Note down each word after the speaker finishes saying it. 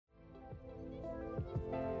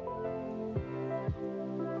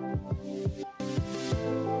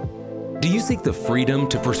Do you seek the freedom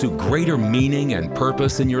to pursue greater meaning and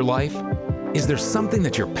purpose in your life? Is there something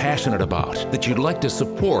that you're passionate about that you'd like to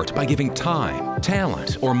support by giving time,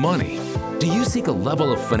 talent, or money? Do you seek a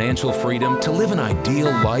level of financial freedom to live an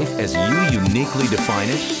ideal life as you uniquely define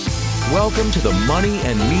it? Welcome to the Money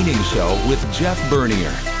and Meaning Show with Jeff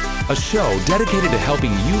Bernier, a show dedicated to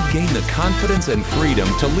helping you gain the confidence and freedom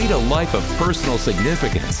to lead a life of personal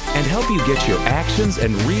significance and help you get your actions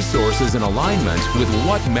and resources in alignment with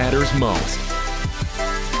what matters most.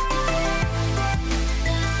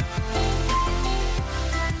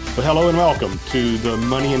 Well, hello and welcome to the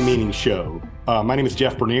Money and Meaning Show. My name is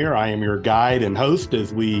Jeff Bernier. I am your guide and host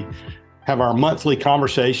as we have our monthly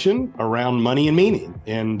conversation around money and meaning.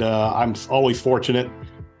 And I'm always fortunate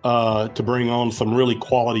to bring on some really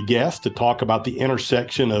quality guests to talk about the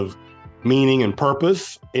intersection of meaning and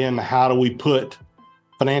purpose, and how do we put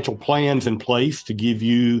financial plans in place to give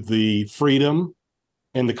you the freedom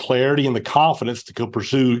and the clarity and the confidence to go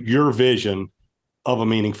pursue your vision of a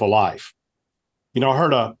meaningful life. You know, I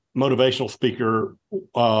heard a motivational speaker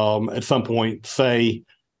at some point say,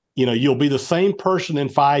 you know, you'll be the same person in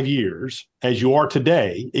 5 years as you are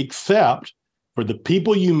today, except for the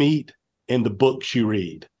people you meet and the books you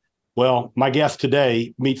read. Well, my guest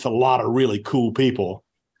today meets a lot of really cool people,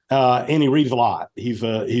 and he reads a lot. He's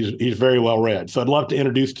very well read. So I'd love to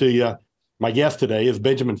introduce to you my guest today is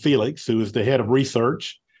Benjamin Felix, who is the head of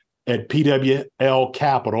research at PWL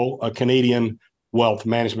Capital, a Canadian wealth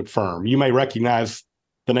management firm. You may recognize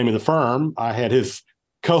the name of the firm. I had his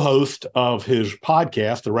co-host of his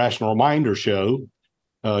podcast, The Rational Reminder Show,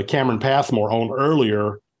 Cameron Passmore, on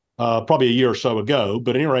earlier, probably a year or so ago.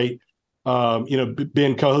 But at any rate,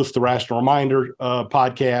 Ben co-hosts the Rational Reminder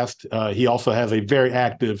podcast. He also has a very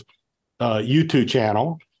active YouTube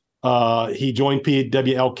channel. He joined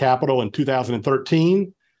PWL Capital in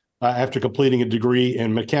 2013 after completing a degree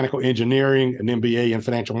in mechanical engineering, an MBA in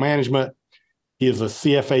financial management. He is a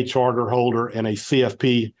CFA charter holder and a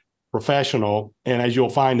CFP professional. And as you'll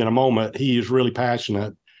find in a moment, he is really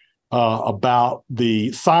passionate about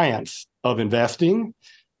the science of investing,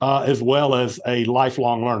 as well as a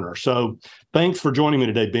lifelong learner. So thanks for joining me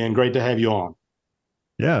today, Ben. Great to have you on.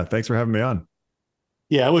 Yeah, thanks for having me on.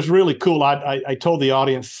 Yeah, it was really cool. I told the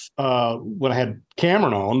audience when I had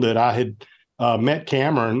Cameron on that I had met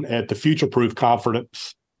Cameron at the Future Proof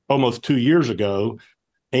Conference almost 2 years ago,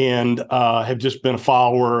 and have just been a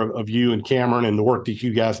follower of you and Cameron and the work that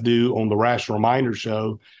you guys do on the Rational Reminder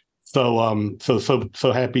Show. So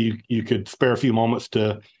so happy you could spare a few moments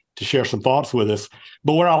to share some thoughts with us.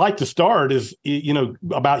 But where I like to start is, you know,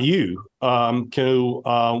 about you.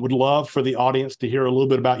 Would love for the audience to hear a little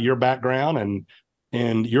bit about your background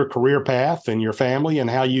and your career path and your family and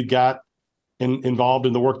how you got involved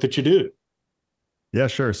in the work that you do. Yeah,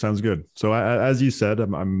 sure. Sounds good. So as you said,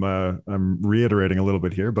 I'm reiterating a little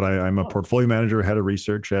bit here, but I'm a portfolio manager, head of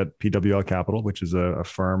research at PWL Capital, which is a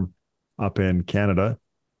firm up in Canada.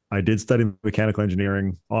 I did study mechanical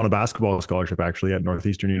engineering on a basketball scholarship, actually, at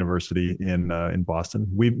Northeastern University in Boston.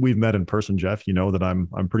 We've met in person, Jeff. You know that I'm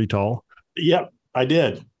pretty tall. Yep, I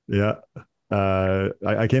did. Yeah.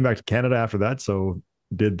 I came back to Canada after that, so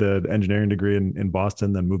did the engineering degree in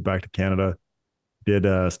Boston, then moved back to Canada.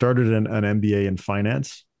 Started an MBA in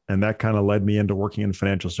finance, and that kind of led me into working in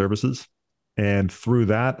financial services. And through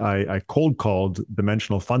that, I cold called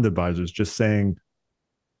Dimensional Fund Advisors, just saying,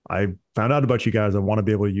 I found out about you guys. I want to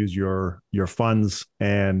be able to use your funds.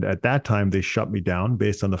 And at that time, they shut me down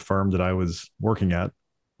based on the firm that I was working at.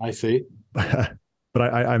 I see. But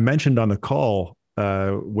I mentioned on the call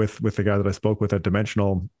with the guy that I spoke with at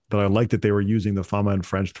Dimensional that I liked that they were using the Fama and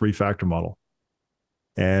French three-factor model.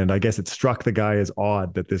 And I guess it struck the guy as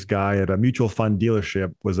odd that this guy at a mutual fund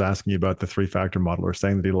dealership was asking about the three-factor model or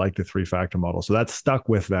saying that he liked the three-factor model. So that stuck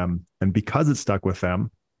with them. And because it stuck with them,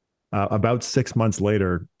 about 6 months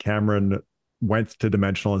later, Cameron went to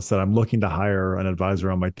Dimensional and said, I'm looking to hire an advisor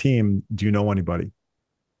on my team. Do you know anybody?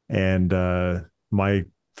 And my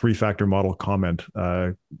three-factor model comment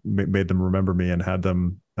made them remember me and had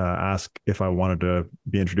them ask if I wanted to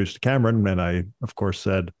be introduced to Cameron. And I, of course,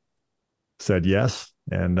 said yes.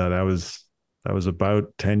 And that was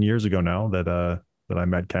about 10 years ago now that I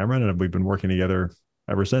met Cameron, and we've been working together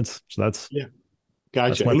ever since. So that's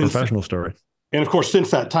Gotcha. That's my professional story. And of course,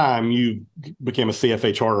 since that time, you became a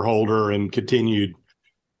CFA charter holder and continued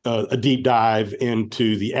a deep dive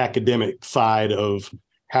into the academic side of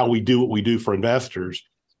how we do what we do for investors.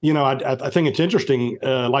 You know, I think it's interesting,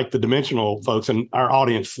 like the Dimensional folks, and our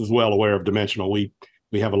audience is well aware of Dimensional. We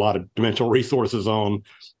have a lot of Dimensional resources on,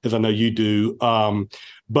 as I know you do.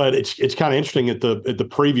 But it's kind of interesting at the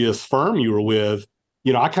previous firm you were with.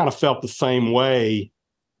 You know, I kind of felt the same way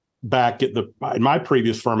back at in my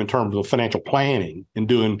previous firm in terms of financial planning and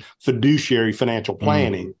doing fiduciary financial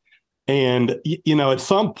planning. And, at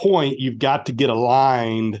some point, you've got to get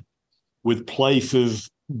aligned with places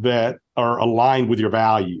that are aligned with your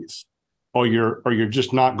values, or you're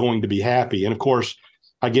just not going to be happy. And of course,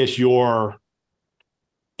 I guess your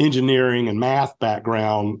engineering and math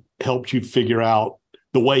background helped you figure out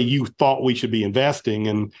the way you thought we should be investing.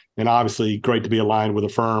 And obviously great to be aligned with a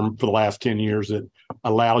firm for the last 10 years that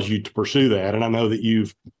allows you to pursue that. And I know that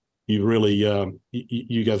you've really,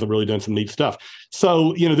 you guys have really done some neat stuff.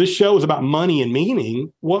 So, this show is about money and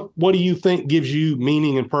meaning. What do you think gives you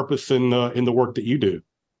meaning and purpose in the work that you do?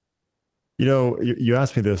 You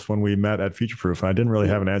asked me this when we met at Future Proof, and I didn't really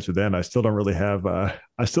have an answer then. I still don't really have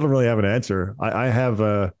an answer. I have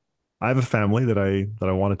a family that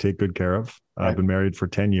I want to take good care of. Right. I've been married for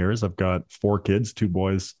 10 years. I've got 4 kids, 2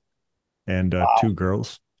 boys and 2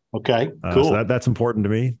 girls. Okay, cool. So that's important to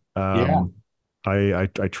me. I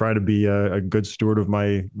try to be a good steward of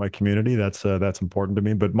my community. That's important to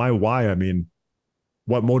me. But my why,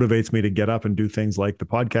 what motivates me to get up and do things like the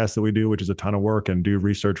podcast that we do, which is a ton of work, and do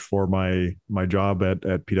research for my job at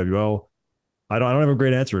PWL. I don't have a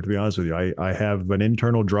great answer, to be honest with you. I have an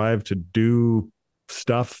internal drive to do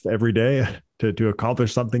stuff every day, to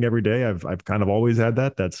accomplish something every day. I've kind of always had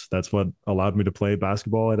that. That's what allowed me to play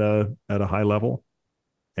basketball at a high level.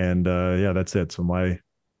 And that's it. So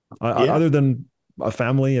other than a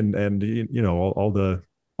family and all the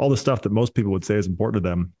stuff that most people would say is important to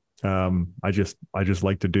them, I just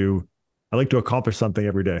like to accomplish something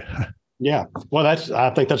every day. Yeah. Well,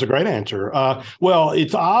 I think that's a great answer. Well,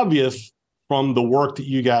 it's obvious from the work that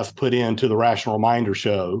you guys put into the Rational Reminder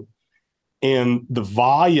show and the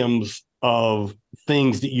volumes of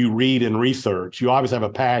things that you read and research. You obviously have a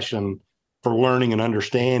passion for learning and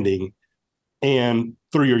understanding. And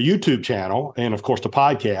through your YouTube channel and of course the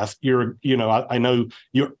podcast, I know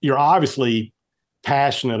you're obviously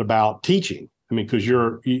passionate about teaching. Because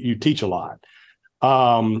you teach a lot.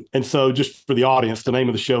 And so just for the audience, the name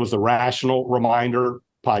of the show is the Rational Reminder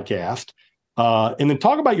Podcast. And then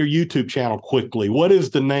talk about your YouTube channel quickly. What is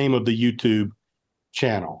the name of the YouTube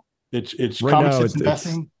channel? It's right Common Sense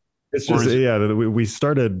Investing? It's just, we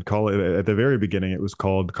started calling it at the very beginning. It was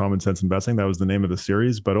called Common Sense Investing. That was the name of the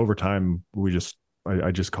series. But over time,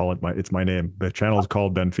 I just call it it's my name. The channel is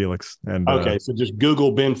called Ben Felix. And okay, so just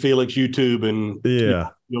Google Ben Felix YouTube, and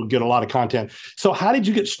you'll get a lot of content. So, how did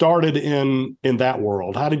you get started in that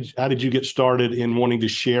world? How did you get started in wanting to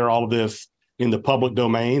share all of this in the public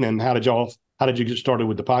domain? And how did you get started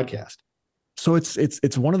with the podcast? So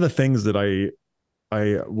it's one of the things that I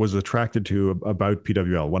was attracted to about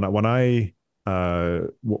PWL. When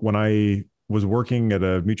I was working at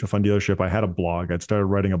a mutual fund dealership, I had a blog. I'd started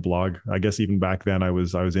writing a blog. I guess even back then I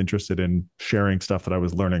was interested in sharing stuff that I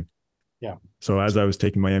was learning. Yeah. So as I was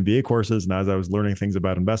taking my MBA courses and as I was learning things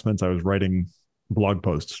about investments, I was writing blog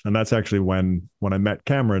posts. And that's actually when I met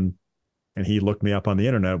Cameron and he looked me up on the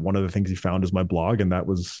internet, one of the things he found is my blog. And that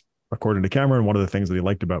was, according to Cameron, one of the things that he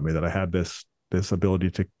liked about me, that I had this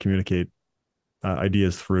ability to communicate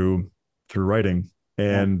ideas through writing.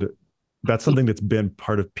 And that's something that's been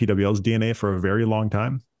part of PWL's DNA for a very long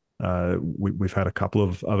time. We've had a couple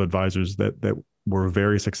of advisors that were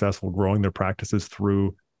very successful growing their practices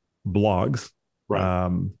through blogs.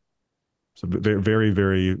 Right. So very,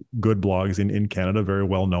 very good blogs in Canada, very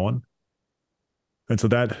well known. And so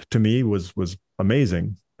that to me was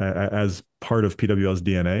amazing as part of PWL's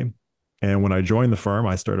DNA. And when I joined the firm,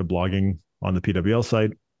 I started blogging on the PWL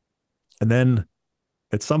site. And then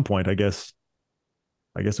at some point, I guess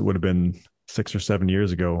it would have been 6 or 7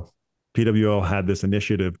 years ago, PWL had this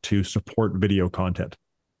initiative to support video content.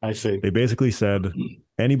 I see. They basically said,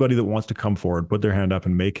 anybody that wants to come forward, put their hand up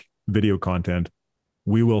and make video content,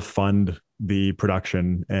 we will fund the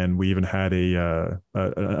production. And we even had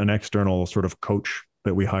an external sort of coach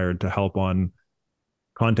that we hired to help on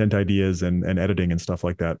content ideas and editing and stuff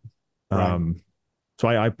like that. Right. So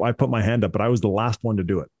I put my hand up, but I was the last one to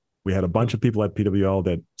do it. We had a bunch of people at PWL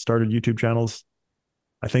that started YouTube channels.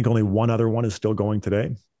 I think only one other one is still going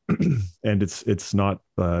today, and it's not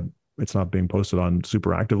being posted on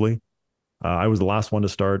super actively. I was the last one to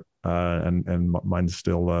start, and mine's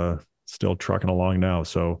still trucking along now.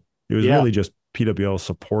 So it was really just PWL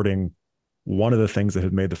supporting one of the things that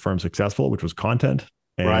had made the firm successful, which was content,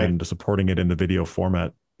 and supporting it in the video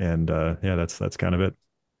format. And that's kind of it.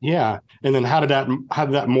 Yeah. And then how did that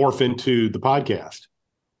morph into the podcast?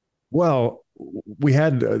 Well, we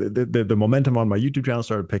had the momentum on my YouTube channel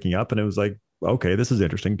started picking up, and it was like, okay, this is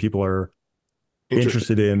interesting. People are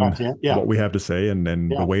interested in content. Yeah. what we have to say and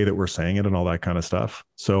the way that we're saying it and all that kind of stuff.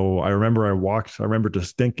 So I remember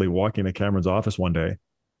distinctly walking to Cameron's office one day,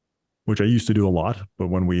 which I used to do a lot, but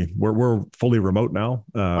when we're fully remote now,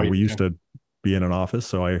 we used to be in an office.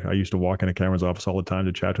 So I used to walk into Cameron's office all the time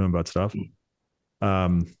to chat to him about stuff.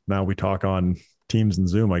 Now we talk on Teams and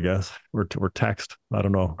Zoom, I guess, or text. I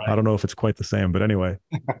don't know. Right. I don't know if it's quite the same, but anyway,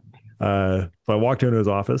 so I walked into his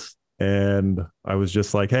office and I was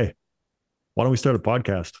just like, hey, why don't we start a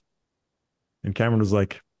podcast? And Cameron was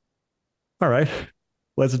like, all right,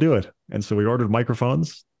 let's do it. And so we ordered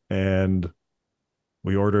microphones and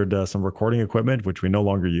we ordered some recording equipment, which we no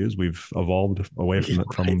longer use. We've evolved away from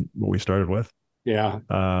what we started with. Yeah.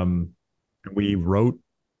 We wrote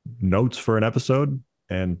notes for an episode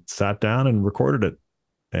and sat down and recorded it.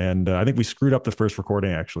 And I think we screwed up the first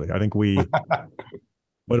recording, actually. I think we had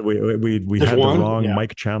the wrong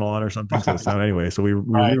mic channel on or something. So it sounded anyway. So we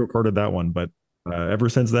re-recorded that one. But ever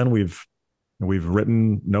since then, we've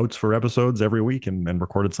written notes for episodes every week and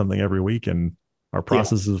recorded something every week. And our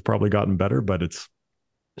process has probably gotten better, but it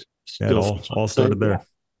all started there.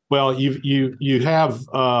 Well, you have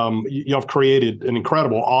created an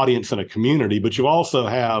incredible audience and a community, but you also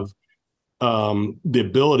have the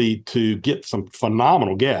ability to get some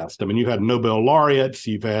phenomenal guests. I mean, you've had Nobel laureates,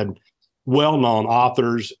 you've had well-known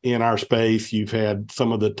authors in our space, you've had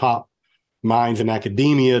some of the top minds in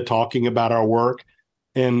academia talking about our work.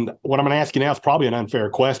 And what I'm going to ask you now is probably an unfair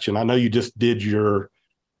question. I know you just did your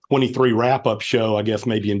 23 wrap-up show, I guess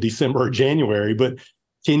maybe in December or January, but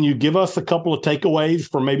can you give us a couple of takeaways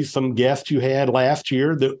for maybe some guests you had last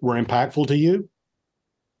year that were impactful to you?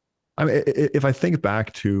 I mean, if I think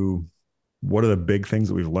back to what are the big things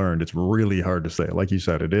that we've learned, it's really hard to say. Like you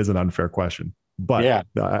said, it is an unfair question. But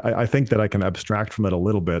I think that I can abstract from it a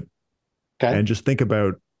little bit and just think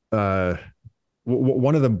about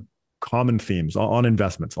one of the common themes on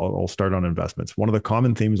investments. I'll start on investments. One of the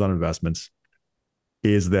common themes on investments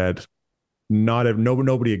is that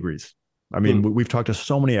nobody agrees. I mean, we've talked to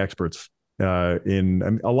so many experts a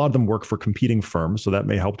lot of them work for competing firms, so that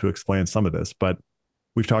may help to explain some of this. But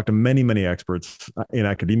we've talked to many, many experts in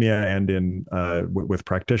academia and with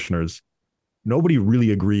practitioners. Nobody really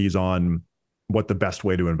agrees on what the best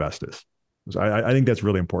way to invest is. So I think that's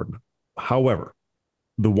really important. However,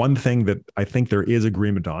 the one thing that I think there is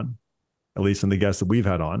agreement on, at least in the guests that we've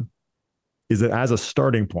had on, is that as a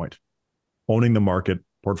starting point, owning the market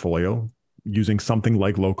portfolio using something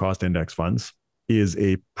like low-cost index funds is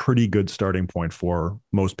a pretty good starting point for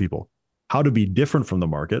most people. How to be different from the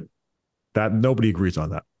market, that nobody agrees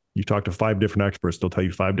on that. You talk to 5 different experts, they'll tell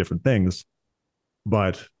you 5 different things,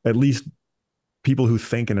 but at least people who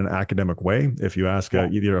think in an academic way, if you ask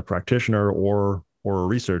either a practitioner or a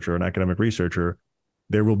researcher, an academic researcher,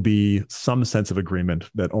 there will be some sense of agreement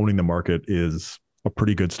that owning the market is a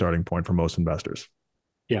pretty good starting point for most investors.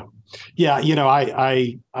 Yeah. You know,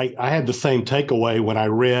 I had the same takeaway when I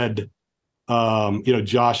read,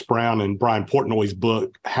 Josh Brown and Brian Portnoy's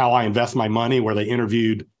book, How I Invest My Money, where they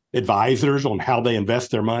interviewed advisors on how they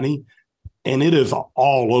invest their money. And it is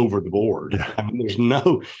all over the board. Yeah. I mean, there's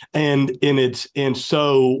no, and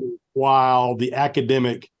so while the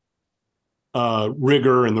academic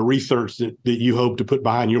rigor and the research that you hope to put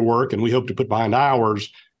behind your work and we hope to put behind ours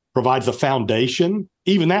provides a foundation,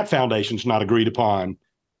 even that foundation is not agreed upon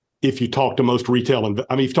if you talk to most if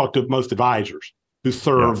you talk to most advisors who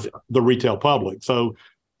serve the retail public. So,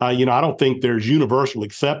 I don't think there's universal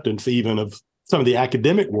acceptance even of some of the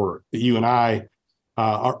academic work that you and I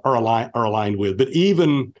are aligned with. But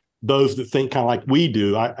even those that think kind of like we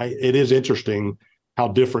do, it is interesting how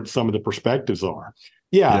different some of the perspectives are.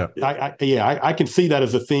 I can see that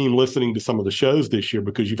as a theme listening to some of the shows this year,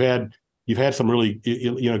 because you've had some really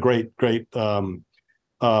great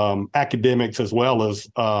academics as well as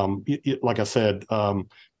like I said,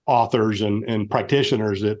 authors and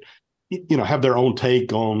practitioners that have their own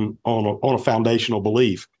take on a foundational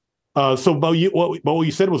belief. So Bo, what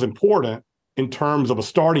you said was important in terms of a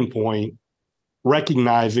starting point,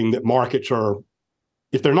 recognizing that markets are,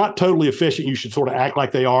 if they're not totally efficient, you should sort of act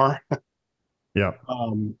like they are. Yeah.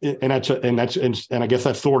 And I guess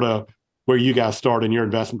that's sort of where you guys start in your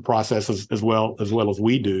investment process as well as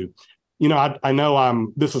we do. I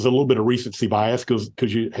know this is a little bit of recency bias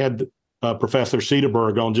because you had Professor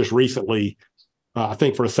Cedarberg on just recently, I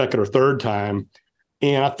think for a second or third time.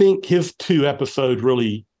 And I think his 2 episodes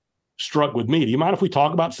really struck with me. Do you mind if we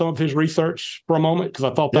talk about some of his research for a moment? Because I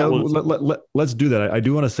thought that was... Let's do that. I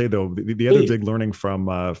do want to say, though, the other big learning from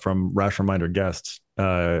Rash Reminder guests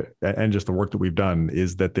and just the work that we've done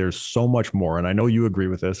is that there's so much more. And I know you agree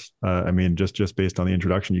with this. I mean, just based on the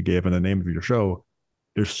introduction you gave and the name of your show,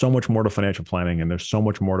 there's so much more to financial planning and there's so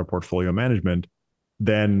much more to portfolio management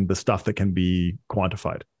than the stuff that can be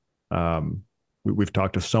quantified. We've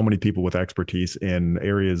talked to so many people with expertise in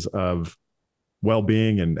areas of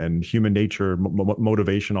well-being and human nature,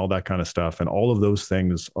 motivation, all that kind of stuff. And all of those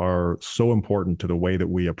things are so important to the way that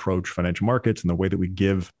we approach financial markets and the way that we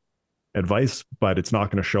give advice, but it's not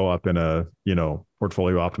going to show up in a,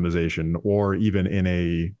 portfolio optimization or even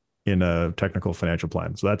in a technical financial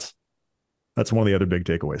plan. So that's one of the other big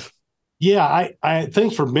takeaways. Yeah, I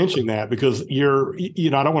thanks for mentioning that, because I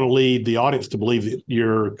don't want to lead the audience to believe that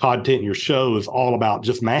your content, your show is all about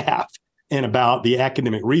just math and about the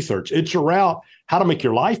academic research. It's around how to make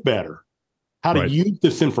your life better, how to use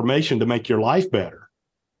this information to make your life better,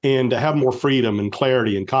 and to have more freedom and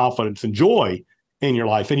clarity and confidence and joy in your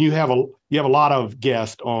life. And you have a lot of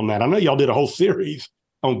guests on that. I know y'all did a whole series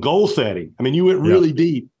on goal setting. I mean, you went really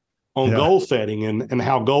deep on goal setting and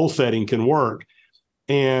how goal setting can work.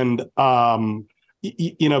 And,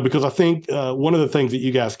 because I think one of the things that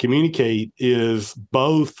you guys communicate is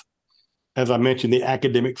both, as I mentioned, the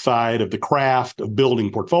academic side of the craft of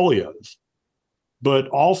building portfolios, but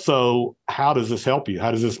also how does this help you?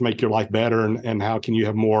 How does this make your life better? And how can you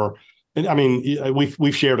have more? And I mean,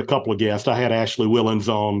 we've shared a couple of guests. I had Ashley Willens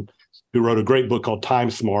on, who wrote a great book called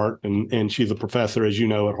Time Smart, and she's a professor, as you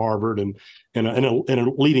know, at Harvard, and a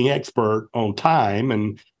leading expert on time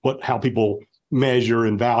and how people measure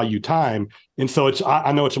and value time. And so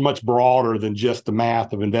I know it's much broader than just the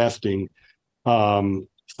math of investing. So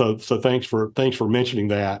thanks for mentioning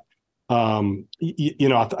that.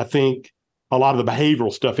 I think a lot of the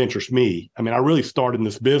behavioral stuff interests me. I mean, I really started in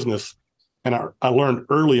this business, and I learned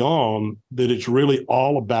early on that it's really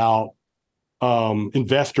all about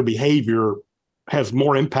investor behavior has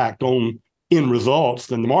more impact on end results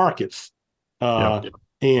than the markets.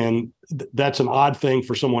 And that's an odd thing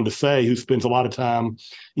for someone to say who spends a lot of time,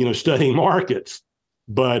 studying markets.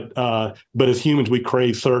 But as humans, we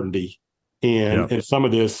crave certainty. And some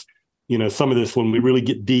of this, when we really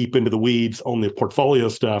get deep into the weeds on the portfolio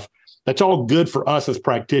stuff, that's all good for us as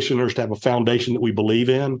practitioners to have a foundation that we believe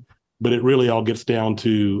in. But it really all gets down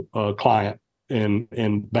to client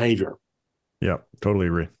and behavior. Yeah, totally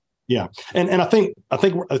agree. Yeah, and I think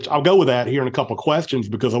I'll go with that here in a couple of questions,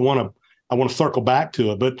 because I want to circle back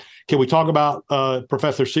to it. But can we talk about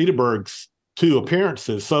Professor Sederberg's 2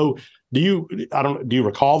 appearances? So do you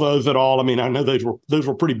recall those at all? I mean, I know those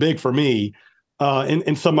were pretty big for me,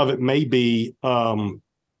 and some of it may be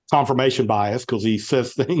confirmation bias, because he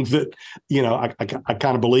says things that I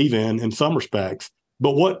kind of believe in some respects.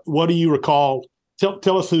 But what do you recall?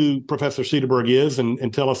 Tell us who Professor Sederberg is,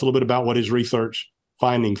 and tell us a little bit about what his research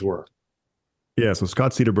findings were. Yeah, so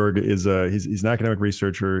Scott Sederberg is he's an academic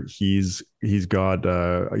researcher. He's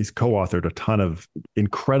co-authored a ton of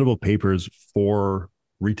incredible papers for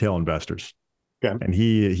retail investors. Okay. And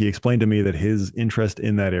he explained to me that his interest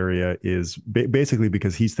in that area is basically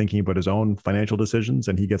because he's thinking about his own financial decisions,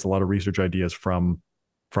 and he gets a lot of research ideas from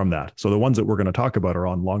that. So the ones that we're going to talk about are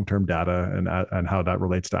on long-term data and how that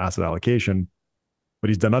relates to asset allocation. But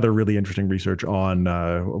he's done other really interesting research on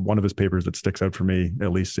one of his papers that sticks out for me,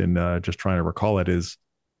 at least in just trying to recall it, is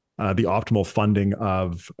the optimal funding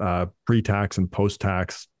of pre-tax and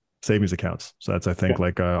post-tax savings accounts. So that's, I think,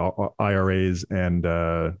 like IRAs and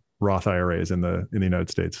Roth IRAs in the United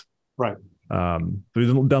States. Right. So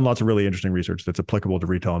he's done lots of really interesting research that's applicable to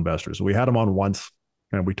retail investors. So we had him on once,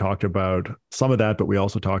 and we talked about some of that, but we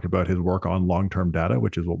also talked about his work on long-term data,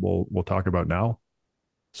 which is what we'll talk about now.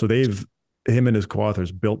 So him and his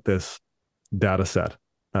co-authors built this data set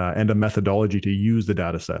and a methodology to use the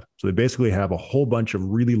data set. So they basically have a whole bunch of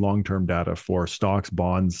really long-term data for stocks,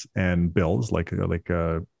 bonds, and bills, like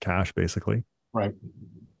cash, basically. Right.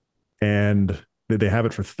 And they have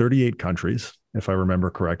it for 38 countries, if I remember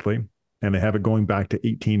correctly, and they have it going back to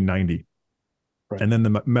 1890. Right. And then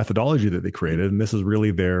the methodology that they created, and this is really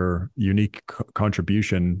their unique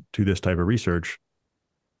contribution to this type of research,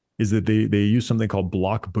 is that they use something called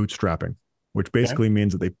block bootstrapping, which basically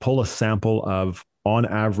means that they pull a sample of, on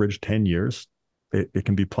average, 10 years. It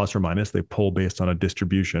can be plus or minus. They pull based on a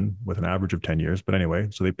distribution with an average of 10 years. But anyway,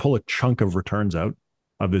 so they pull a chunk of returns out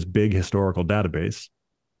of this big historical database.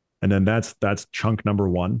 And then that's chunk number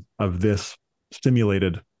 1 of this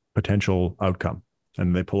simulated potential outcome.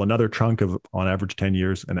 And they pull another chunk of, on average, 10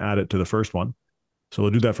 years and add it to the first one. So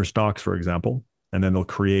they'll do that for stocks, for example. And then they'll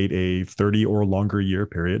create a 30 or longer year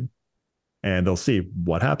period, and they'll see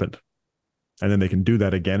what happened. And then they can do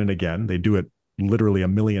that again and again. They do it literally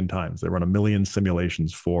 1 million times. They run 1 million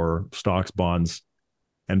simulations for stocks, bonds,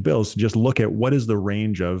 and bills to just look at what is the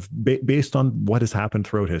range of, based on what has happened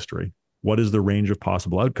throughout history, what is the range of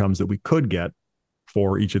possible outcomes that we could get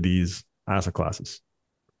for each of these asset classes.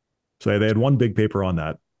 So they had one big paper on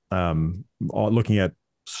that, looking at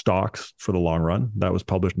stocks for the long run. That was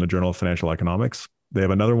published in the Journal of Financial Economics. They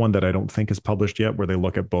have another one that I don't think is published yet, where they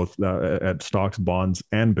look at both at stocks, bonds,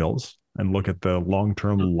 and bills, and look at the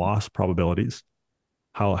long-term loss probabilities.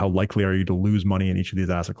 How likely are you to lose money in each of these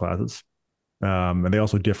asset classes? And they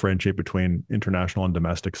also differentiate between international and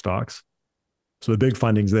domestic stocks. So the big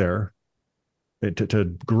findings there, to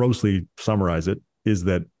grossly summarize it, is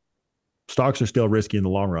that stocks are still risky in the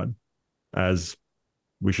long run, as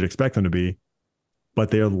we should expect them to be,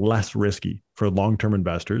 but they are less risky for long-term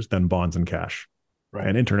investors than bonds and cash. Right.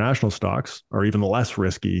 And international stocks are even less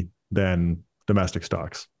risky than domestic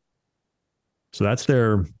stocks. So that's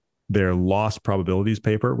their loss probabilities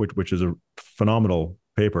paper, which is a phenomenal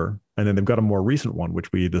paper. And then they've got a more recent one, which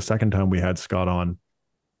the second time we had Scott on,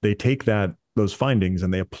 they take those findings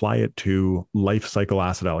and they apply it to life cycle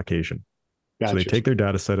asset allocation. Gotcha. So they take their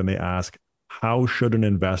data set and they ask, how should an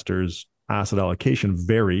investor's asset allocation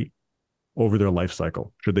vary over their life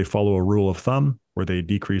cycle? Should they follow a rule of thumb where they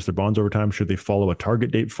decrease their bonds over time? Should they follow a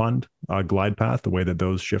target date fund glide path, the way that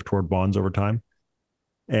those shift toward bonds over time?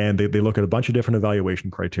 And they look at a bunch of different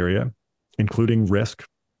evaluation criteria, including risk,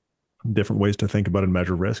 different ways to think about and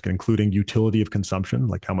measure risk, including utility of consumption,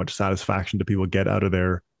 like how much satisfaction do people get out of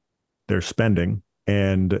their spending.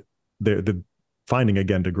 And the finding,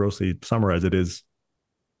 again, to grossly summarize it, is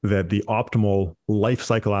that the optimal life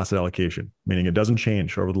cycle asset allocation, meaning it doesn't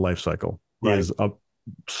change over the life cycle, right, is up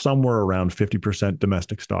somewhere around 50%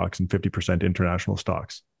 domestic stocks and 50% international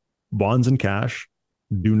stocks. Bonds and cash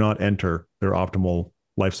do not enter their optimal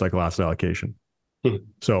life cycle asset allocation.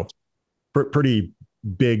 So pretty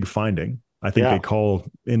big finding. I think they call,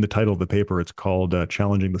 in the title of the paper, it's called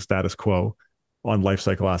Challenging the Status Quo on Life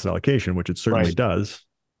Cycle Asset Allocation, which it certainly does.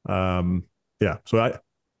 So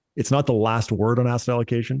it's not the last word on asset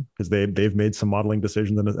allocation, because they've made some modeling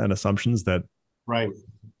decisions and assumptions that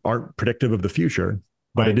aren't predictive of the future,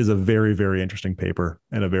 but it is a very, very interesting paper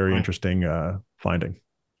and a very interesting finding.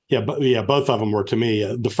 Both of them were, to me.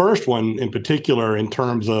 The first one in particular, in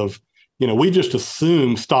terms of, we just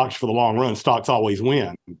assume stocks for the long run, stocks always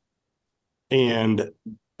win. And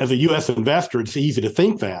as a U.S. investor, it's easy to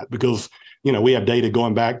think that, because, we have data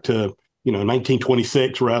going back to,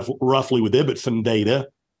 1926, roughly, with Ibbotson data.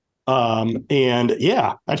 And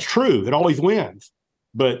that's true. It always wins.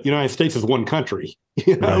 But the United States is one country,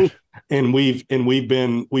 right, and we've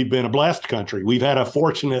been a blessed country. We've had a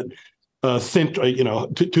fortunate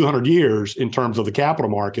 200 years in terms of the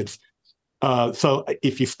capital markets. So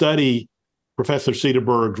if you study Professor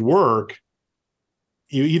Cederberg's work,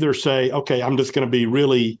 you either say, okay, I'm just going to be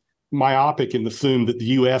really myopic and assume that the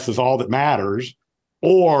U.S. is all that matters,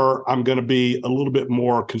 or I'm going to be a little bit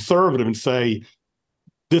more conservative and say,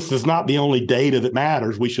 this is not the only data that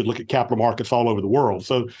matters. We should look at capital markets all over the world.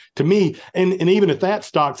 So to me, and even if that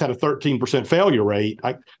stock's had a 13% failure rate,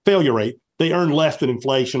 they earn less than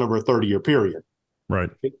inflation over a 30-year period. Right.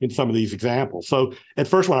 In some of these examples. So at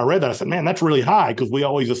first, when I read that, I said, man, that's really high, because we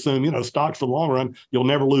always assume, stocks for the long run, you'll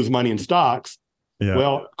never lose money in stocks. Yeah.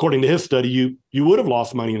 Well, according to his study, you would have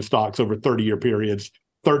lost money in stocks over 30-year periods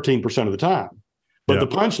 13% of the time. But the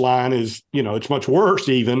punchline is, it's much worse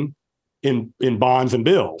even in bonds and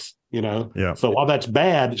bills, So while that's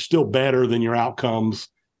bad, it's still better than your outcomes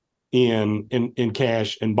in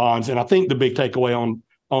cash and bonds. And I think the big takeaway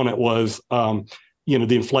on it was, the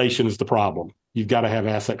inflation is the problem. You've got to have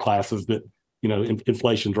asset classes that,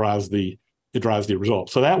 inflation drives the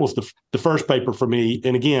result. So that was the first paper for me.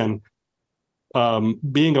 And again,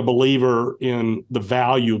 being a believer in the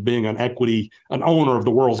value of being an owner of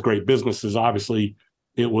the world's great businesses, obviously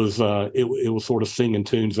it was sort of singing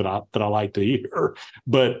tunes that I like to hear.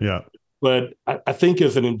 But I think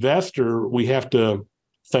as an investor, we have to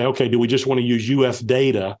say, okay, do we just want to use U.S.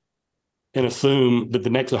 data and assume that the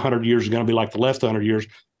next 100 years is going to be like the last 100 years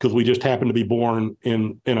because we just happen to be born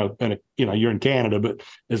in a you're in Canada, but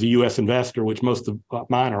as a U.S. investor, which most of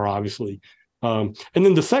mine are obviously. And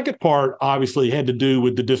then the second part obviously had to do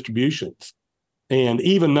with the distributions. And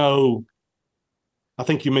even though I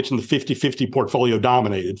think you mentioned the 50-50 portfolio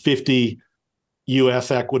dominated, 50 U.S.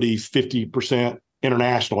 equities, 50%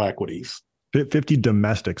 international equities. 50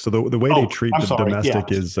 domestic. So the way they treat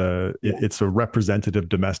domestic is it's a representative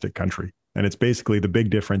domestic country. And it's basically, the big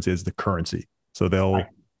difference is the currency. So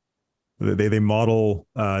they model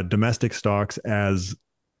domestic stocks as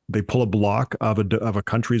they pull a block of a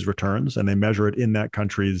country's returns and they measure it in that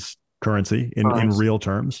country's currency in real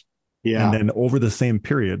terms. Yeah. And then over the same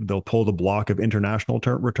period, they'll pull the block of international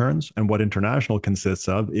returns. And what international consists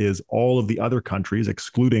of is all of the other countries,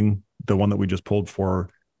 excluding the one that we just pulled for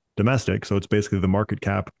domestic. So it's basically the market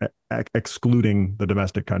cap excluding the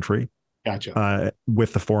domestic country. Gotcha.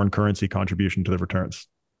 With the foreign currency contribution to the returns.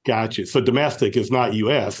 Gotcha. So domestic is not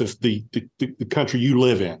U.S. It's the country you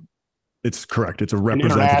live in. It's correct. It's a And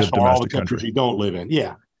representative international are all the domestic countries country. you don't live in.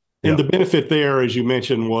 Yeah. And the benefit there, as you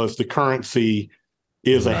mentioned, was the currency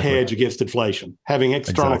is a hedge against inflation. Having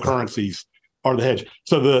external currencies are the hedge.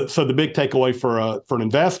 So the big takeaway for an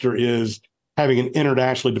investor is having an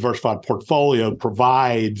internationally diversified portfolio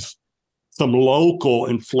provides some local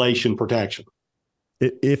inflation protection.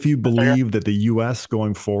 If you believe that the U.S.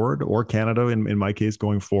 going forward, or Canada, in my case,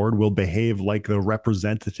 going forward, will behave like the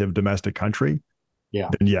representative domestic country, then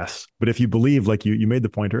yes. But if you believe, like you made the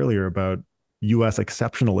point earlier about U.S.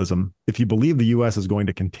 exceptionalism, if you believe the U.S. is going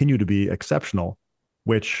to continue to be exceptional,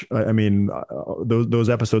 which I mean, those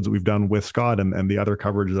episodes that we've done with Scott and the other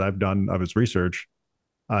coverage that I've done of his research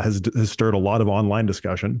has stirred a lot of online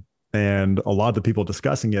discussion. And a lot of the people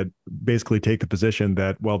discussing it basically take the position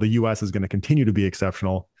that, well, the U.S. is going to continue to be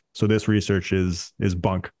exceptional, so this research is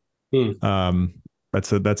bunk.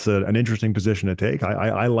 That's an interesting position to take.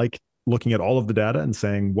 I like looking at all of the data and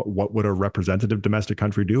saying what would a representative domestic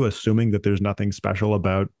country do, assuming that there's nothing special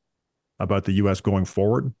about the U.S. going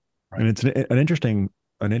forward. Right. And it's an interesting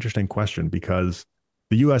question, because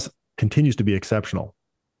the U.S. continues to be exceptional,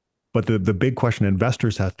 but the big question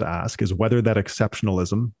investors have to ask is whether that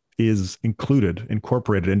exceptionalism is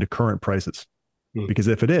incorporated into current prices. Because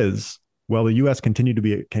if it is, well, the U.S. can continue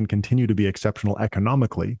to be exceptional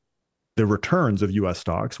economically. The returns of U.S.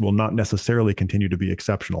 stocks will not necessarily continue to be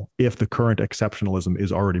exceptional if the current exceptionalism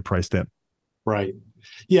is already priced in. Right.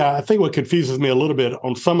 Yeah, I think what confuses me a little bit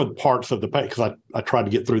on some of the parts of the paper, because I tried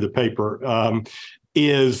to get through the paper,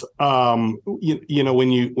 is when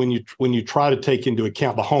you try to take into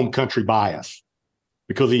account the home country bias,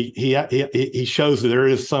 because he shows that there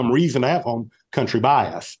is some reason to have home country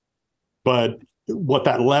bias, but what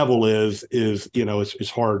that level is it's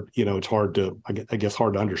hard to hard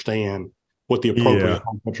to understand what the appropriate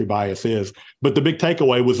home country bias is. But the big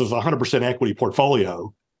takeaway was this 100% equity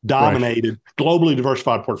portfolio dominated, globally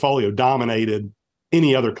diversified portfolio dominated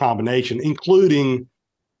any other combination, including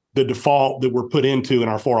the default that we're put into in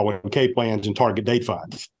our 401k plans and target date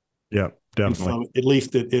funds. Yeah, definitely. And so at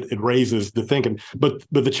least it raises the thinking. But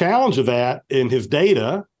the challenge of that in his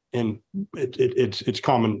data, and it's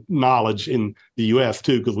common knowledge in the U.S.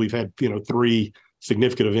 too, because we've had 3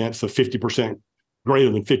 significant events of 50%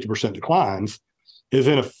 greater than 50% declines, is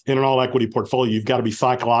in an all equity portfolio, you've got to be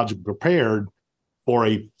psychologically prepared for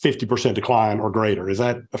a 50% decline or greater. Is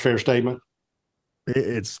that a fair statement?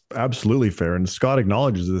 It's absolutely fair, and Scott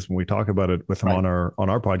acknowledges this when we talk about it with him on our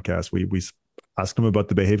podcast. We asked him about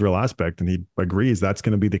the behavioral aspect, and he agrees that's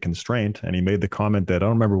going to be the constraint. And he made the comment that, I don't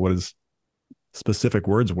remember what his specific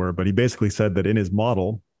words were, but he basically said that in his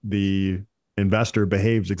model, the investor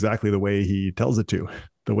behaves exactly the way he tells it to,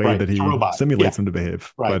 the way that he simulates them to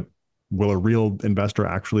behave. But will a real investor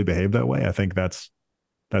actually behave that way? I think that's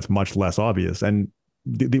much less obvious. And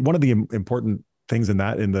one of the important things in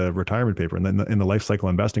the retirement paper and then in the life cycle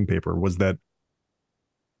investing paper was that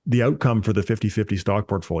the outcome for the 50-50 stock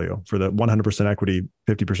portfolio, for the 100% equity,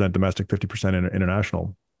 50% domestic, 50%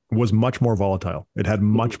 international, was much more volatile. It had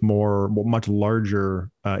much larger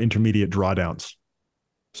intermediate drawdowns.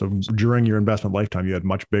 So during your investment lifetime, you had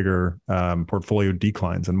much bigger portfolio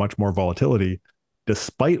declines and much more volatility.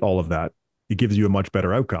 Despite all of that, it gives you a much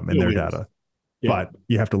better outcome in their data. Yeah. But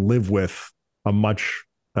you have to live with a much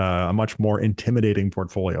more intimidating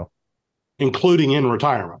portfolio, including in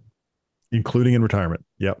retirement.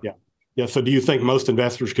 Yep. Yeah. So do you think most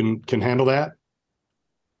investors can handle that?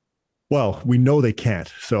 Well, we know they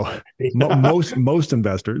can't. So most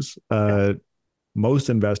investors,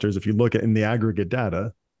 if you look at in the aggregate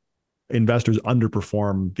data, investors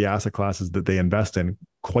underperform the asset classes that they invest in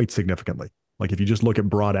quite significantly. Like if you just look at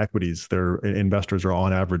broad equities, their investors are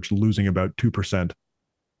on average losing about 2%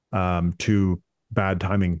 to bad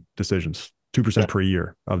timing decisions, 2% per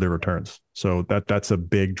year of their returns. So that's a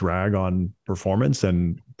big drag on performance,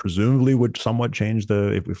 and presumably would somewhat change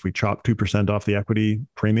if we chop 2% off the equity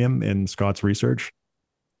premium in Scott's research,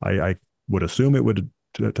 I would assume it would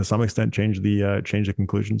to some extent change the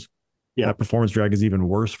conclusions. Yeah. That performance drag is even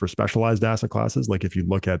worse for specialized asset classes. Like if you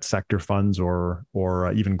look at sector funds or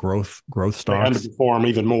even growth stocks, they underperform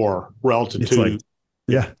even more relative to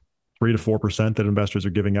 3 to 4% that investors are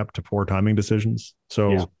giving up to poor timing decisions.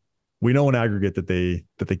 So we know in aggregate that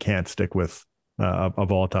they can't stick with a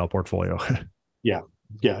volatile portfolio. Yeah.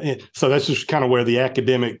 So that's just kind of where you have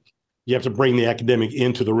to bring the academic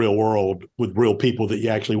into the real world with real people that you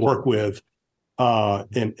actually work with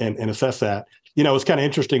and assess that. It's kind of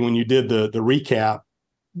interesting when you did the recap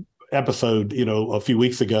episode, a few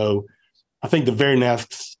weeks ago. I think the very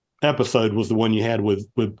next episode was the one you had with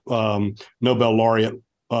Nobel laureate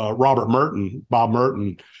Bob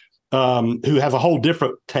Merton, who has a whole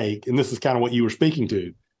different take. And this is kind of what you were speaking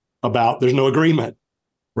to about there's no agreement.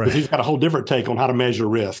 Right. But he's got a whole different take on how to measure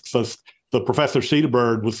risk. So the Professor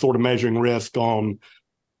Cedarberg was sort of measuring risk on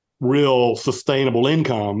real sustainable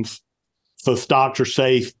incomes. So stocks are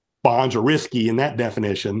safe, bonds are risky in that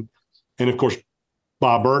definition. And of course,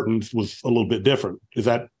 Bob Burton's was a little bit different. Is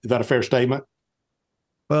that a fair statement?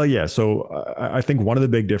 Well, yeah. So I think one of the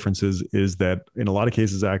big differences is that in a lot of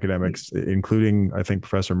cases, academics, including I think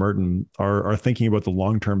Professor Merton, are thinking about the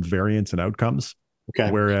long-term variance and outcomes. Okay.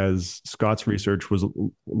 Whereas Scott's research was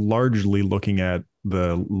largely looking at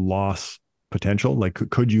the loss potential, like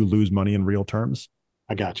could you lose money in real terms?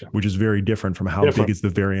 I gotcha. Which is very different from how big is the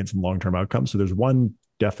variance in long-term outcomes. So there's one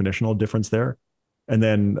definitional difference there. And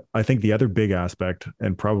then I think the other big aspect,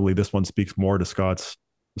 and probably this one speaks more to Scott's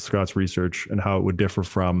research and how it would differ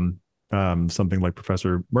from something like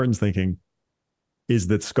Professor Merton's thinking, is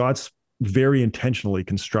that Scott's very intentionally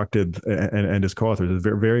constructed, and his co-authors have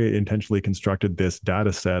very, very intentionally constructed this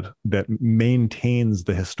data set that maintains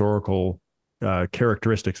the historical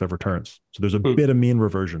characteristics of returns. So there's a bit of mean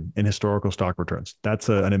reversion in historical stock returns. That's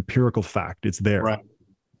an empirical fact. It's there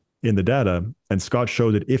in the data. And Scott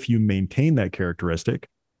showed that if you maintain that characteristic,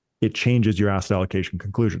 it changes your asset allocation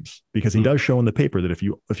conclusions, because he does show in the paper that if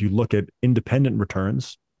you look at independent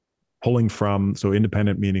returns, pulling from, so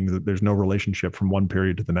independent meaning that there's no relationship from one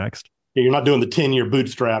period to the next. Yeah, you're not doing the 10-year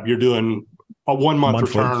bootstrap. You're doing a 1 month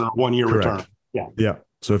return or 1 year return. Yeah.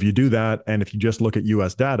 So if you do that, and if you just look at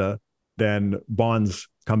US data, then bonds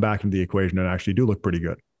come back into the equation and actually do look pretty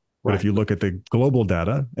good. But if you look at the global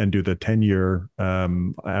data and do the 10-year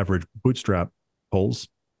average bootstrap pulls,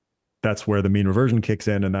 that's where the mean reversion kicks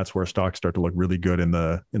in, and that's where stocks start to look really good in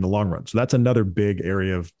the long run. So that's another big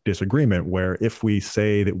area of disagreement, where if we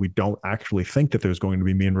say that we don't actually think that there's going to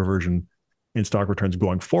be mean reversion in stock returns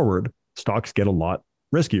going forward, stocks get a lot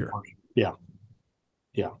riskier. Yeah.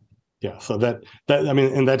 So that's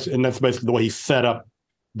basically the way he set up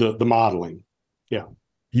the modeling. Yeah.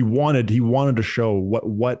 He wanted to show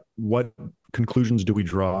what conclusions do we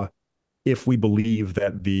draw if we believe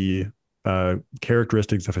that the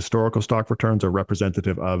characteristics of historical stock returns are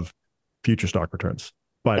representative of future stock returns.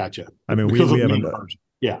 But gotcha. I mean, we have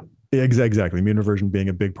exactly, mean reversion being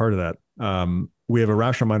a big part of that. We have a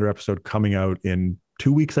Rational Minder episode coming out in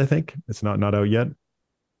 2 weeks, I think. It's not out yet,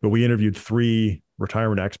 but we interviewed 3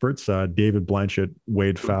 retirement experts, David Blanchett,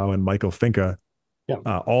 Wade Pfau, and Michael Finca,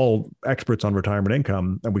 all experts on retirement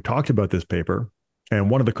income. And we talked about this paper.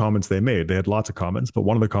 And one of the comments they made, they had lots of comments, but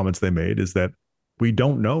one of the comments they made is that we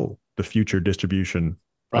don't know the future distribution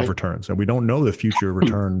of returns, and we don't know the future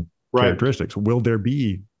return characteristics. Will there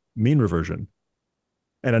be mean reversion?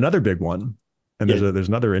 And another big one, and there's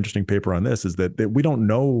another interesting paper on this, is that we don't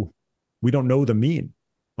know the mean.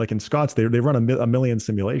 Like in Scott's, they run a million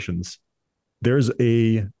simulations. There's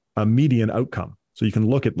a median outcome. So you can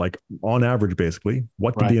look at, like, on average, basically,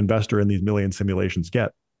 what did the investor in these million simulations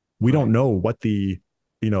get? We don't know what the,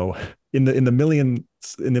 in the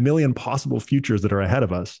million possible futures that are ahead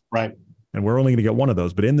of us. Right. And we're only going to get one of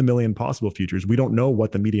those, but in the million possible futures, we don't know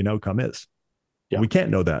what the median outcome is. Yeah. We can't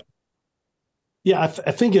know that. Yeah. I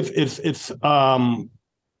think it's I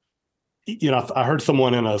heard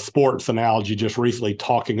someone in a sports analogy just recently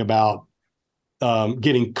talking about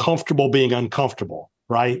getting comfortable being uncomfortable.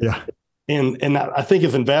 Right. Yeah. And I think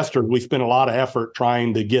as investors, we spend a lot of effort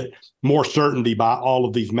trying to get more certainty by all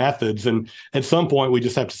of these methods. And at some point, we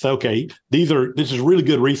just have to say, okay, this is really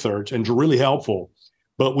good research and really helpful,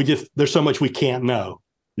 but there's so much we can't know.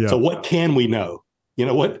 Yeah. So what can we know?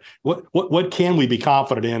 What can we be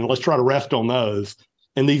confident in? Let's try to rest on those.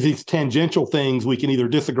 And these tangential things, we can either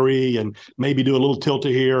disagree and maybe do a little tilt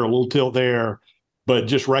here, a little tilt there, but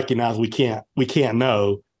just recognize we can't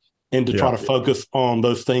know. And to try to focus on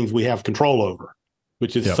those things we have control over,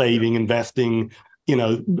 which is saving, investing,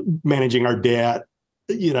 managing our debt,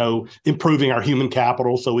 improving our human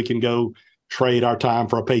capital so we can go trade our time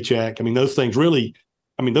for a paycheck. I mean, those things really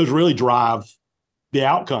drive the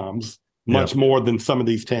outcomes much more than some of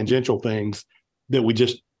these tangential things that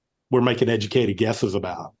we're making educated guesses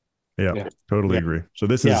about. Yeah. Totally agree. So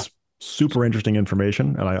this is super interesting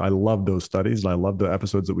information. And I love those studies, and I love the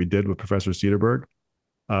episodes that we did with Professor Cedarberg.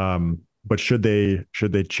 But should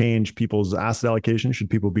they change people's asset allocation? Should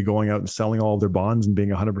people be going out and selling all of their bonds and being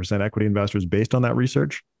 100% equity investors based on that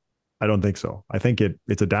research? I don't think so. I think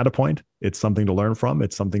it's a data point. It's something to learn from.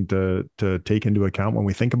 It's something to take into account when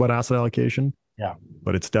we think about asset allocation. Yeah.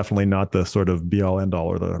 but it's definitely not the sort of be all end all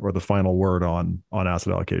or the final word on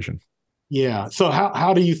asset allocation. Yeah. So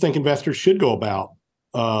how do you think investors should go about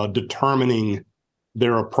determining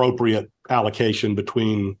their appropriate allocation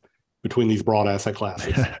between these broad asset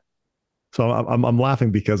classes? So I'm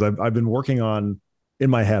laughing because I've been working on in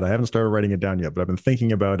my head. I haven't started writing it down yet, but I've been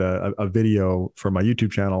thinking about a video for my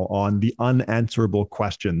YouTube channel on the unanswerable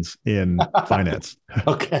questions in finance.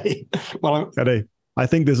 Okay. Well, And I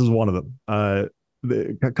think this is one of them.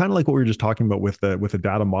 Kind of like what we were just talking about with the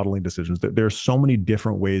data modeling decisions. There are so many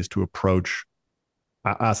different ways to approach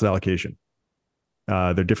asset allocation. There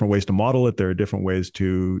are different ways to model it. There are different ways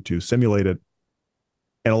to simulate it,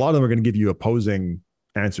 and a lot of them are going to give you opposing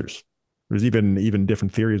answers. There's even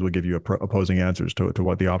different theories will give you opposing answers to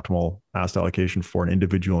what the optimal asset allocation for an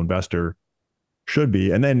individual investor should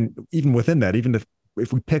be. And then even within that, even if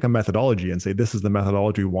we pick a methodology and say this is the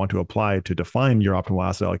methodology we want to apply to define your optimal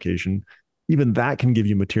asset allocation, even that can give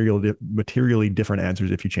you materially different answers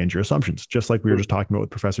if you change your assumptions. Just like we were just talking about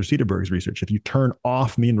with Professor Cederberg's research. If you turn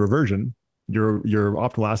off mean reversion, your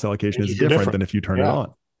optimal asset allocation is different than if you turn it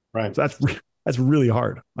on. Right. So that's really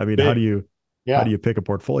hard. I mean, how do you pick a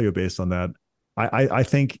portfolio based on that? I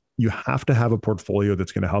think you have to have a portfolio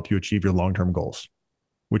that's going to help you achieve your long-term goals,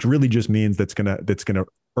 which really just means that's going to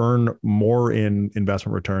earn more in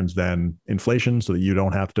investment returns than inflation, so that you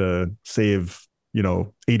don't have to save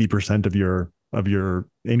 80% of your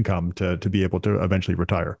income to be able to eventually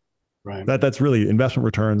retire. Right. That's really investment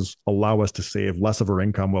returns allow us to save less of our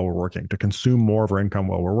income while we're working, to consume more of our income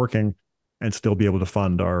while we're working, and still be able to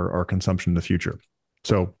fund our consumption in the future.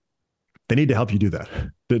 So they need to help you do that.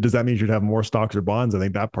 Does that mean you should have more stocks or bonds? I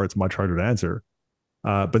think that part's much harder to answer.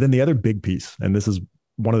 But then the other big piece, and this is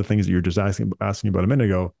one of the things that you were just asking about a minute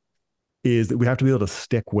ago, is that we have to be able to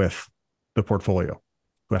stick with the portfolio.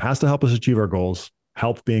 So it has to help us achieve our goals.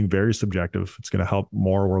 Health being very subjective. It's going to help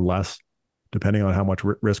more or less depending on how much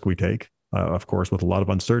risk we take, of course, with a lot of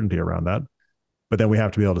uncertainty around that. But then we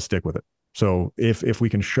have to be able to stick with it. So if we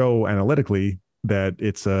can show analytically that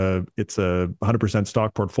it's a 100%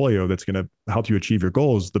 stock portfolio that's going to help you achieve your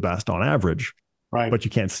goals the best on average, right, but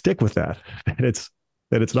you can't stick with that, it's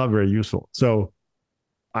not very useful. So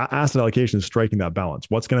asset allocation is striking that balance.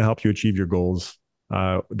 What's going to help you achieve your goals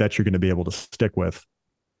that you're going to be able to stick with,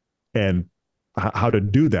 and how to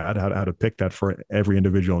do that, how to pick that for every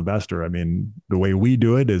individual investor. I mean, the way we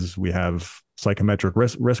do it is we have psychometric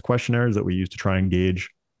risk questionnaires that we use to try and gauge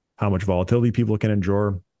how much volatility people can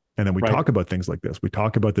endure. And then we talk about things like this. We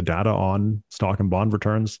talk about the data on stock and bond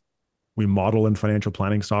returns. We model in financial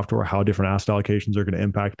planning software how different asset allocations are going to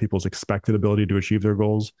impact people's expected ability to achieve their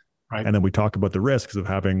goals. Right. And then we talk about the risks of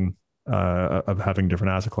having different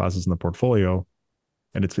asset classes in the portfolio.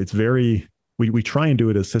 And it's very, we try and do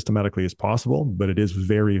it as systematically as possible, but it is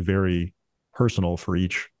very, very personal for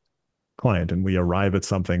each client. And we arrive at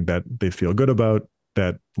something that they feel good about,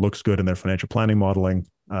 that looks good in their financial planning modeling,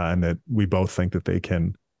 and that we both think that they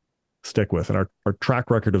can stick with. And our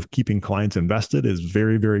track record of keeping clients invested is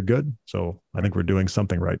very, very good. So I think we're doing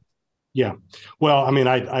something right. Yeah. Well, I mean,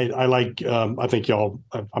 I like, I think y'all,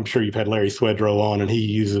 I'm sure you've had Larry Swedroe on, and he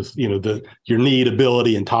uses, your need,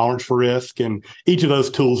 ability, and tolerance for risk. And each of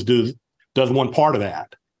those tools does one part of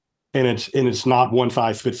that. And it's not one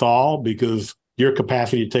size fits all, because your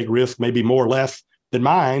capacity to take risk may be more or less than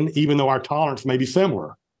mine, even though our tolerance may be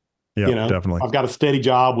similar. Yeah, definitely. I've got a steady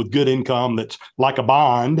job with good income that's like a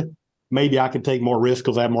bond. Maybe I can take more risk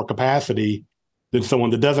because I have more capacity than someone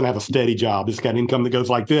that doesn't have a steady job. It's got income that goes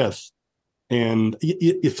like this. And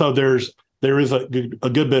so there is a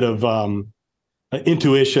good bit of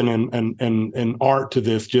intuition and art to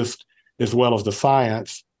this, just as well as the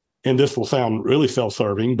science. And this will sound really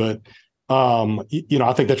self-serving, but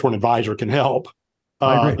I think that's where an advisor can help.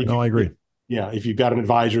 I agree. I agree. Yeah, if you've got an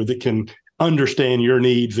advisor that can understand your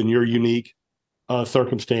needs and your unique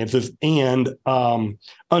circumstances, and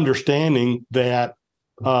understanding that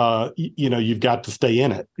you've got to stay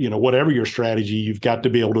in it. Whatever your strategy, you've got to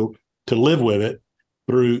be able to live with it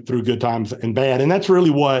through good times and bad. And that's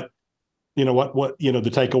really what the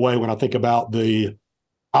takeaway when I think about the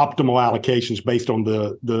optimal allocations based on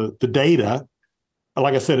the data.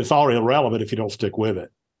 Like I said, it's all irrelevant if you don't stick with it.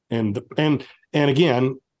 And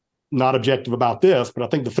again, not objective about this, but I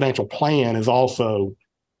think the financial plan is also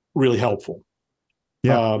really helpful.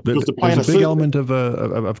 Yeah, because the plan there's a big element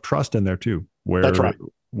of trust in there too, where that's right.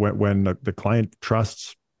 when the client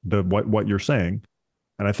trusts what you're saying.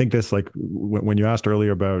 And I think this, like when you asked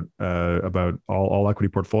earlier about all equity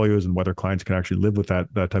portfolios and whether clients can actually live with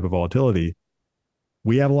that type of volatility,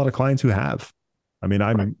 we have a lot of clients who have. I mean,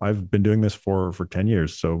 I've been doing this for 10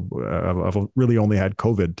 years, so I've really only had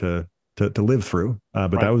COVID to to live through.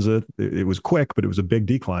 But Right. it was quick, but it was a big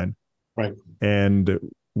decline. Right. And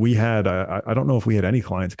we had, I don't know if we had any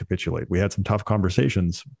clients capitulate. We had some tough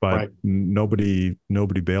conversations, but Right. nobody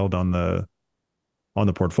bailed on the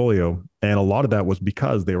portfolio. And a lot of that was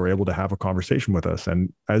because they were able to have a conversation with us.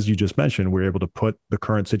 And as you just mentioned, we were able to put the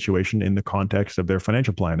current situation in the context of their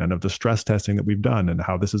financial plan and of the stress testing that we've done and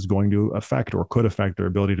how this is going to affect or could affect their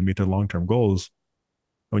ability to meet their long-term goals.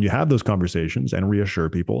 When you have those conversations and reassure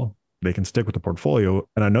people, they can stick with the portfolio.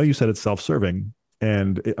 And I know you said it's self-serving,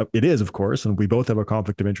 and it is, of course, and we both have a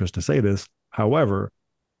conflict of interest to say this. However,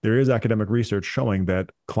 there is academic research showing that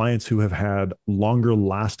clients who have had longer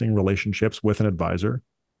lasting relationships with an advisor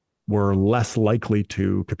were less likely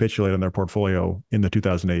to capitulate on their portfolio in the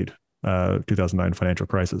 2008, 2009 financial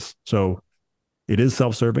crisis. So it is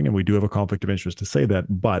self-serving, and we do have a conflict of interest to say that,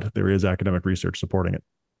 but there is academic research supporting it.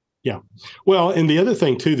 Yeah. Well, and the other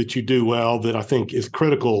thing too that you do well that I think is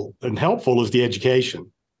critical and helpful is the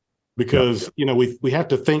education, because we have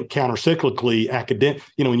to think countercyclically. Academic,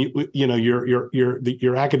 when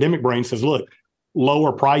your academic brain says, look,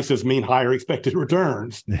 lower prices mean higher expected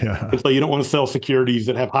returns, and so you don't want to sell securities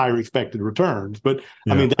that have higher expected returns. But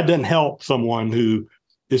I mean, that doesn't help someone who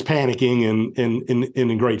is panicking and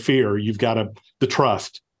in great fear. You've got the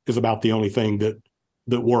trust is about the only thing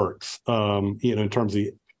that works. In terms of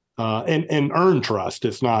and earn trust.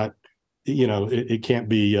 It's not, it can't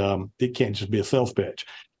be, it can't just be a sales pitch.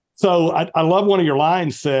 So I love one of your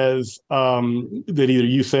lines says that either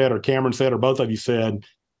you said or Cameron said or both of you said,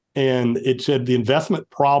 and it said the investment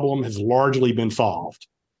problem has largely been solved.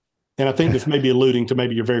 And I think this may be alluding to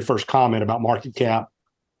maybe your very first comment about market cap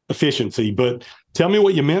efficiency. But tell me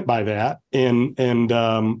what you meant by that, and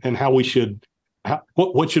how we should,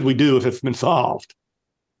 what should we do if it's been solved?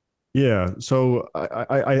 Yeah. So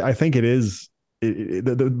I think it is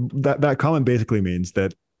that comment basically means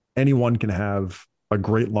that anyone can have a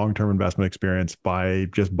great long-term investment experience by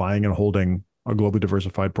just buying and holding a globally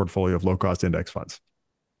diversified portfolio of low-cost index funds.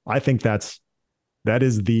 I think that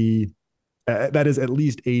is at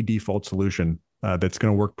least a default solution that's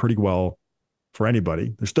going to work pretty well for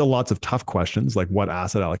anybody. There's still lots of tough questions like what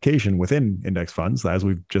asset allocation within index funds, as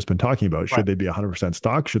we've just been talking about. Should they be 100%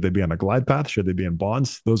 stock? Should they be on a glide path? Should they be in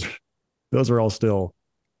bonds? Those are all still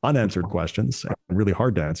unanswered questions and really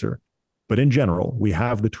hard to answer. But in general, we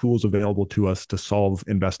have the tools available to us to solve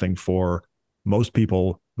investing for most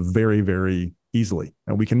people very, very easily.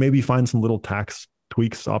 And we can maybe find some little tax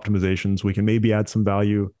tweaks, optimizations. We can maybe add some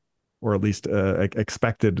value, or at least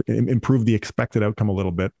improve the expected outcome a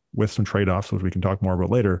little bit with some trade-offs, which we can talk more about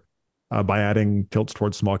later, by adding tilts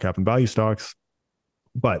towards small cap and value stocks.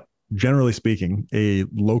 But generally speaking, a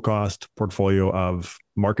low-cost portfolio of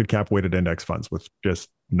market cap weighted index funds with just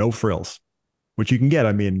no frills, which you can get.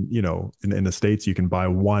 I mean, in the States, you can buy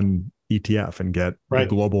one ETF and get the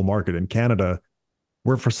global market. In Canada,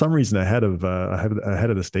 we're for some reason ahead of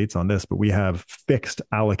the States on this, but we have fixed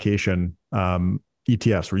allocation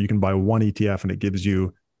ETFs where you can buy one ETF and it gives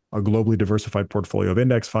you a globally diversified portfolio of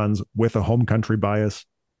index funds with a home country bias,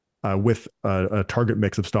 with a target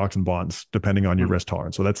mix of stocks and bonds, depending on your risk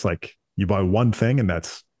tolerance. So that's like you buy one thing and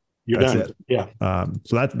that's done. It. Yeah.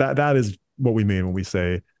 So that is what we mean when we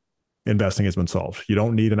say investing has been solved. You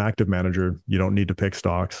don't need an active manager. You don't need to pick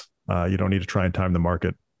stocks. You don't need to try and time the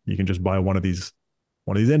market. You can just buy one of these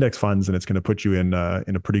index funds, and it's going to put you in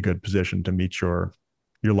a pretty good position to meet your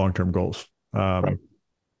long-term goals. Now,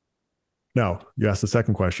 you asked the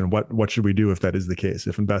second question: what should we do if that is the case?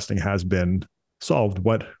 If investing has been solved,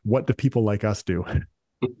 what do people like us do?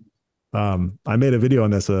 I made a video on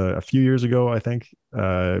this a few years ago, I think,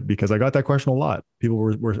 because I got that question a lot. People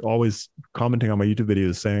were always commenting on my YouTube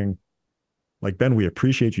videos saying, like, Ben, we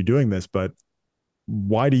appreciate you doing this, but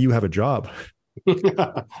why do you have a job?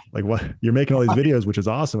 Like, what, you're making all these videos, which is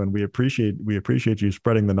awesome, and we appreciate you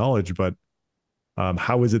spreading the knowledge, but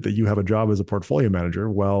how is it that you have a job as a portfolio manager?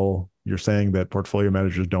 Well, you're saying that portfolio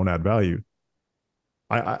managers don't add value.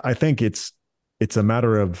 I think it's a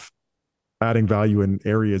matter of adding value in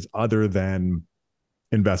areas other than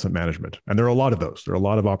investment management, and there are a lot of those. There are a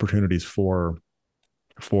lot of opportunities for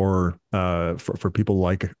people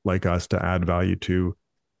like us to add value to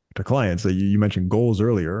clients. You mentioned goals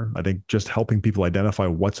earlier. I think just helping people identify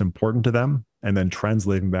what's important to them and then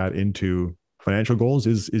translating that into financial goals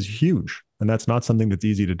is huge, and that's not something that's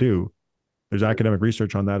easy to do. There's academic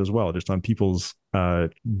research on that as well, just on people's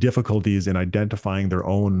difficulties in identifying their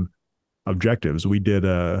own objectives. We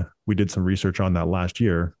did some research on that last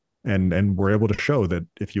year, and we're able to show that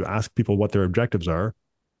if you ask people what their objectives are,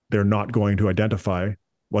 they're not going to identify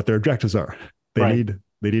what their objectives are. They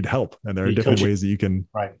need help, and there are different ways that you can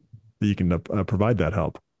provide that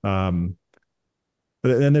help.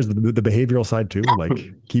 But then there's the behavioral side too,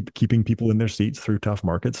 like keeping people in their seats through tough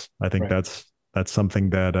markets. I think Right. that's something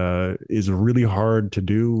that is really hard to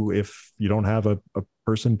do if you don't have a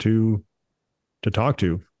person to talk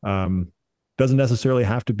to. Doesn't necessarily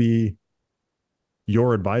have to be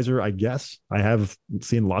your advisor, I guess. I have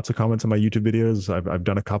seen lots of comments on my YouTube videos. I've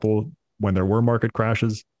done a couple when there were market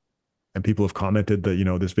crashes, and people have commented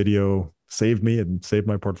that, this video saved me and saved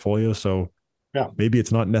my portfolio. So Yeah. maybe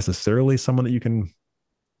it's not necessarily someone that you can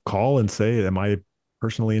call and say, am I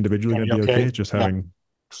personally, individually going to be okay? It's just Yeah. having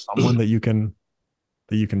someone that you can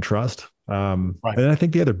trust. Right. And I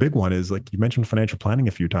think the other big one is, like you mentioned, financial planning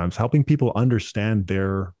a few times, helping people understand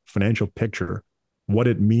their financial picture, what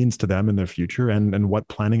it means to them in their future, and what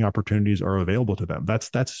planning opportunities are available to them.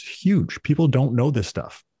 That's huge. People don't know this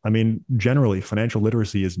stuff. I mean, generally, financial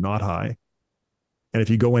literacy is not high. And if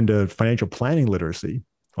you go into financial planning literacy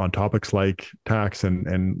on topics like tax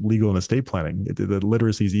and legal and estate planning, the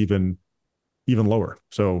literacy is even lower.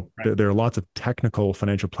 So Right. there are lots of technical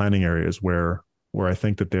financial planning areas where I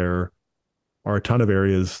think that there are a ton of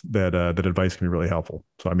areas that advice can be really helpful.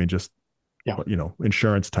 So I mean, just Yeah.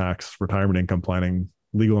 Insurance, tax, retirement income planning,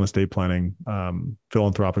 legal and estate planning,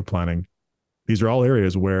 philanthropic planning. These are all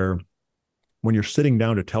areas where, when you're sitting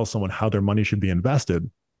down to tell someone how their money should be invested,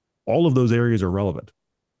 all of those areas are relevant.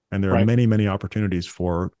 And there are Right. many, many opportunities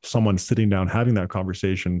for someone sitting down, having that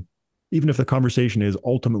conversation, even if the conversation is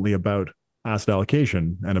ultimately about asset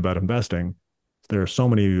allocation and about investing. There are so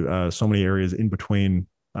many areas in between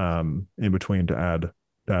to add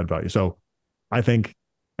value. So I think,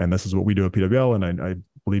 and this is what we do at PWL, and I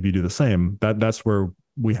believe you do the same. That's where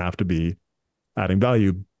we have to be adding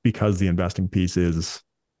value, because the investing piece is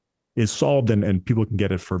solved, and people can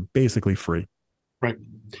get it for basically free. Right.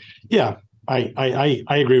 Yeah. I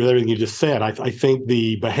agree with everything you just said. I think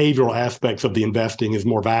the behavioral aspects of the investing is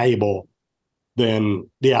more valuable than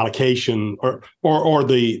the allocation or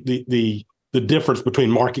the difference between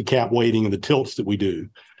market cap weighting and the tilts that we do.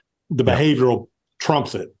 The Yeah. behavioral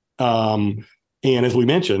trumps it. And as we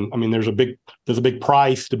mentioned, I mean, there's a big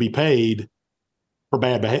price to be paid for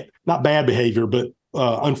not bad behavior, but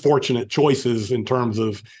unfortunate choices in terms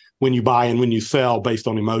of when you buy and when you sell based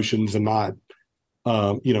on emotions and not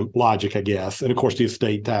logic, I guess. And of course, the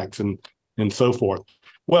estate tax and so forth.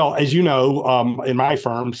 Well, as you know, in my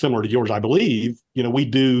firm, similar to yours, I believe, we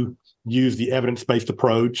do use the evidence-based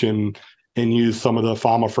approach and use some of the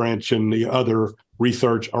Fama French and the other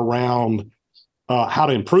research around how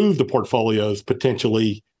to improve the portfolios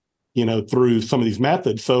potentially, through some of these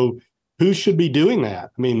methods. So who should be doing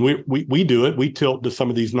that? I mean, we do it. We tilt to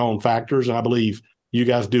some of these known factors, and I believe you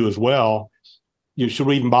guys do as well. Should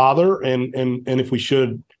we even bother? And if we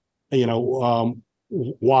should,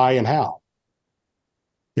 why and how?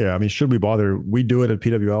 Yeah, I mean, should we bother? We do it at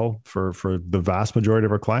PWL for the vast majority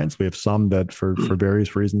of our clients. We have some that for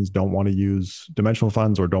various reasons don't want to use dimensional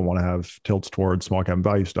funds or don't want to have tilts towards small cap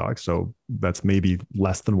value stocks. So that's maybe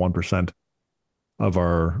less than 1% of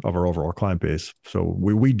our overall client base. So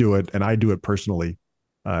we do it, and I do it personally,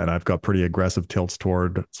 and I've got pretty aggressive tilts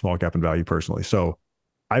toward small cap and value personally. So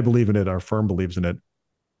I believe in it. Our firm believes in it.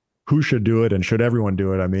 Who should do it, and should everyone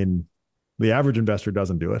do it? I mean, the average investor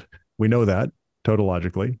doesn't do it. We know that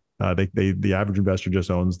tautologically. The average investor just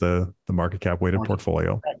owns the market cap weighted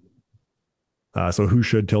portfolio. So who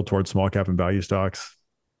should tilt towards small cap and value stocks?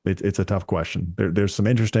 It's a tough question. There's some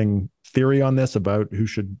interesting theory on this about who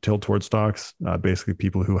should tilt towards stocks. Basically,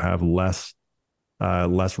 people who have less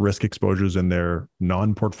risk exposures in their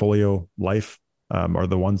non-portfolio life are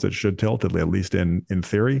the ones that should tilt, at least in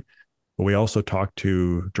theory. But we also talked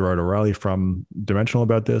to Gerard O'Reilly from Dimensional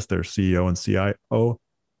about this, their CEO and CIO,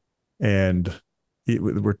 and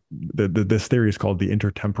this theory is called the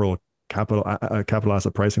intertemporal capital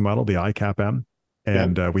asset pricing model, the ICAPM.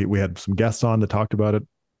 And we had some guests on that talked about it.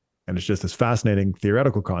 And it's just this fascinating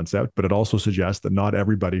theoretical concept, but it also suggests that not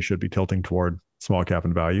everybody should be tilting toward small cap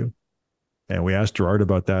and value. And we asked Gerard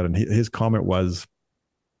about that, and his comment was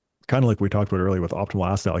kind of like we talked about earlier with optimal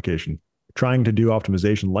asset allocation. Trying to do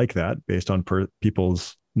optimization like that based on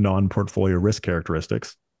people's non-portfolio risk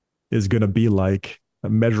characteristics is going to be like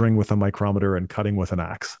measuring with a micrometer and cutting with an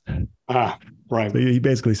axe. Right. So he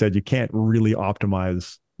basically said you can't really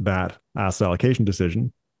optimize that asset allocation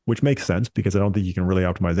decision, which makes sense because I don't think you can really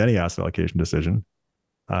optimize any asset allocation decision.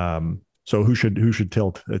 So who should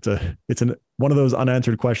tilt? It's one of those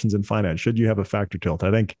unanswered questions in finance. Should you have a factor tilt? I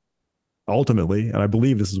think ultimately, and I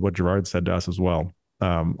believe this is what Gerard said to us as well.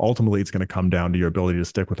 Ultimately, it's going to come down to your ability to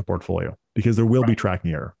stick with the portfolio, because there will be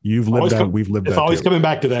tracking error. You've lived that. We've lived that. It's always coming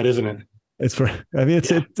back to that, isn't it? It's for. I mean,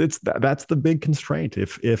 it's that's the big constraint.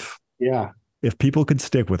 If if people could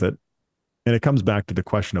stick with it, and it comes back to the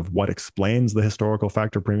question of what explains the historical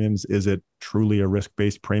factor premiums. Is it truly a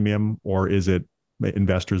risk-based premium, or is it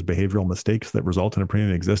investors' behavioral mistakes that result in a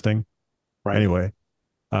premium existing? Right. Anyway,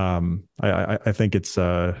 I think it's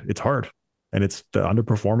hard, and it's the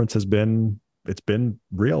underperformance has been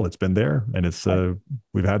real, it's been there, and it's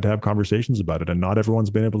we've had to have conversations about it, and not everyone's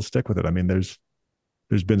been able to stick with it. I mean, there's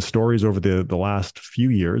been stories over the last few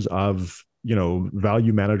years of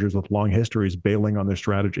value managers with long histories bailing on their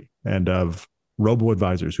strategy, and of robo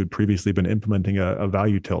advisors who'd previously been implementing a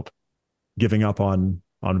value tilt giving up on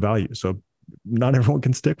value. So not everyone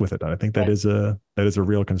can stick with it. I think that is a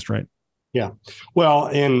real constraint. Yeah. Well,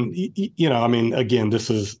 and I mean, again, this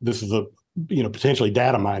is a potentially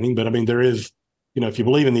data mining, but I mean, there is, if you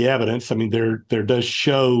believe in the evidence, I mean, there does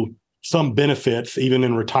show some benefits even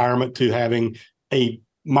in retirement to having a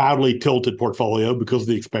mildly tilted portfolio because of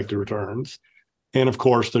the expected returns. And of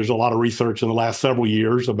course, there's a lot of research in the last several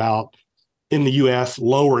years about, in the US,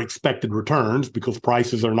 lower expected returns because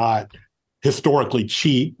prices are not historically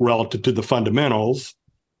cheap relative to the fundamentals.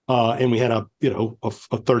 And we had a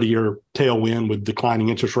 30-year tailwind with declining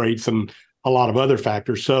interest rates and a lot of other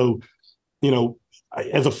factors. So,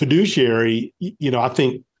 as a fiduciary, I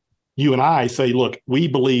think you and I say, look, we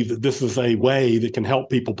believe that this is a way that can help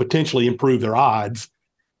people potentially improve their odds,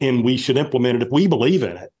 and we should implement it if we believe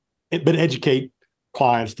in it, but educate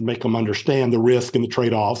clients to make them understand the risk and the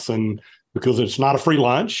trade-offs. And because it's not a free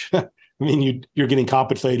lunch, I mean, you're getting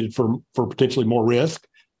compensated for potentially more risk,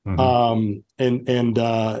 and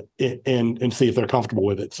see if they're comfortable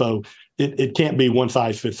with it. So it can't be one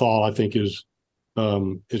size fits all, I think is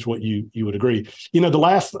what you would agree. The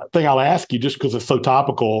last thing I'll ask you, just because it's so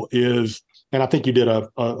topical, is, and I think you did either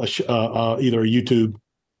a YouTube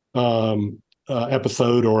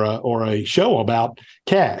episode or a show about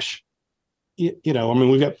cash. I mean,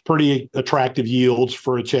 we've got pretty attractive yields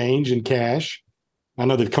for a change in cash. I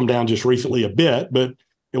know they've come down just recently a bit, but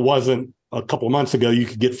it wasn't a couple of months ago you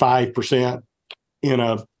could get 5% in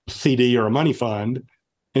a CD or a money fund.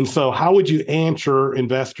 And so how would you answer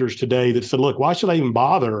investors today that said, look, why should I even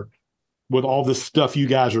bother with all this stuff you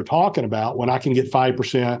guys are talking about when I can get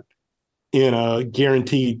 5% in a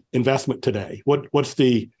guaranteed investment today? What's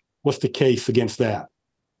the case against that?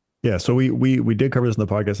 Yeah, so we did cover this in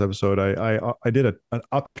the podcast episode. I did an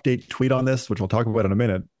update tweet on this, which we'll talk about in a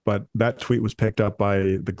minute. But that tweet was picked up by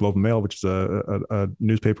the Globe and Mail, which is a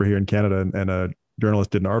newspaper here in Canada, and a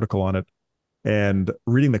journalist did an article on it. And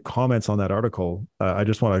reading the comments on that article, I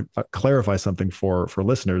just want to clarify something for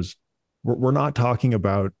listeners. We're not talking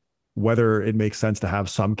about whether it makes sense to have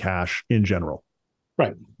some cash in general.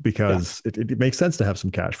 Right. Because it makes sense to have some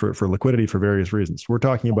cash for liquidity for various reasons. We're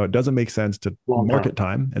talking about, does it make sense to market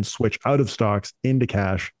time and switch out of stocks into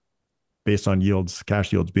cash based on yields,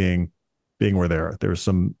 cash yields being where they are. There's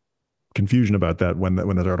some confusion about that when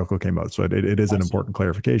that article came out. So it is an important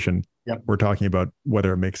clarification. Yep. We're talking about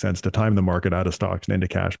whether it makes sense to time the market out of stocks and into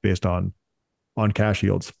cash based on cash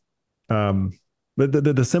yields. But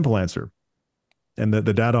the simple answer, and the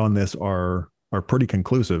data on this are pretty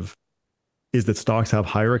conclusive, is that stocks have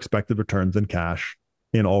higher expected returns than cash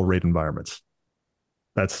in all rate environments.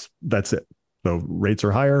 That's it. So rates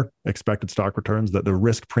are higher, expected stock returns, that the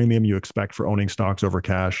risk premium you expect for owning stocks over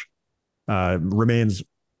cash remains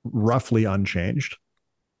roughly unchanged.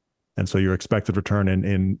 And so your expected return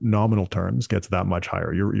in nominal terms gets that much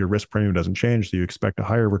higher. Your risk premium doesn't change, so you expect a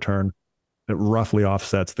higher return that roughly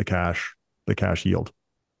offsets the cash yield.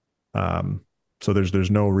 So there's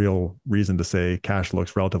no real reason to say cash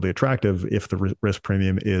looks relatively attractive if the risk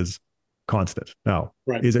premium is constant. Now,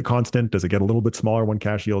 Is it constant? Does it get a little bit smaller when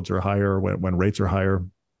cash yields are higher, when rates are higher?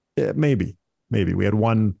 Maybe. We had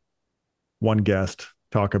one guest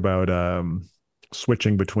talk about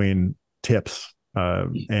switching between tips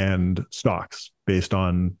and stocks based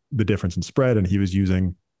on the difference in spread, and he was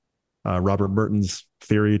using Robert Merton's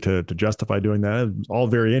theory to justify doing that. It was all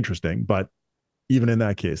very interesting, but even in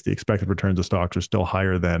that case, the expected returns of stocks are still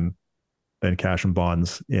higher than cash and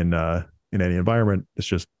bonds in any environment. It's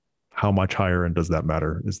just how much higher, and does that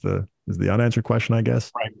matter, is the unanswered question, I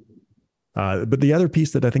guess. Right. But the other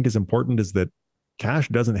piece that I think is important is that cash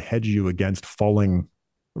doesn't hedge you against falling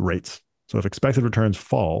rates. So if expected returns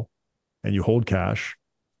fall and you hold cash,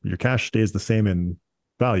 your cash stays the same in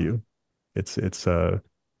value. Its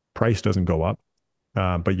price doesn't go up,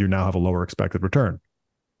 but you now have a lower expected return.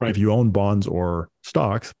 Right. If you own bonds or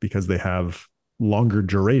stocks, because they have longer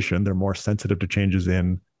duration, they're more sensitive to changes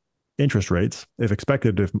in interest rates.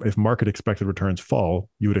 If market expected returns fall,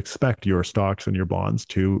 you would expect your stocks and your bonds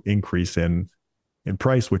to increase in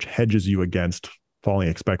price, which hedges you against falling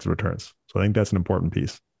expected returns. So I think that's an important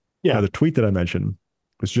piece. Yeah. Now, the tweet that I mentioned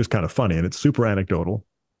was just kind of funny, and it's super anecdotal,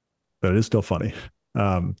 but it is still funny.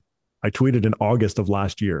 I tweeted in August of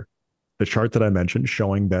last year the chart that I mentioned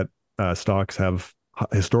showing that stocks have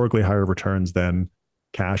historically higher returns than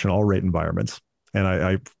cash in all rate environments. And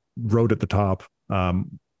I wrote at the top,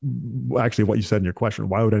 actually, what you said in your question,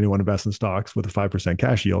 why would anyone invest in stocks with a 5%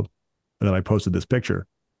 cash yield? And then I posted this picture.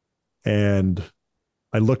 And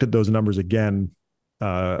I looked at those numbers again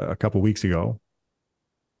a couple of weeks ago.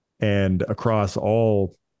 And across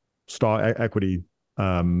all stock equity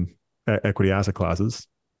asset classes,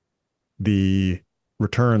 the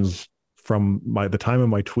returns from the time of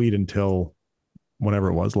my tweet until whenever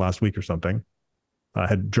it was last week or something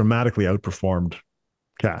had dramatically outperformed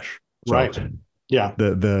cash. So Right. Yeah.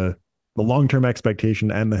 The long-term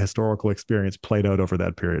expectation and the historical experience played out over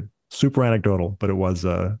that period. Super anecdotal, but it was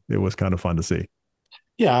kind of fun to see.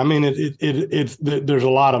 Yeah, I mean, there's a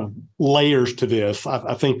lot of layers to this.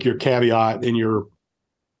 I think your caveat and your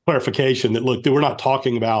clarification that, look, that we're not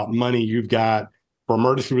talking about money you've got for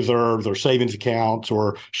emergency reserves or savings accounts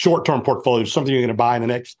or short-term portfolios, something you're going to buy in the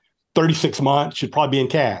next 36 months should probably be in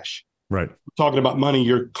cash. Right. We're talking about money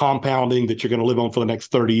you're compounding that you're going to live on for the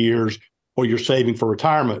next 30 years, or you're saving for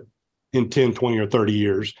retirement in 10, 20, or 30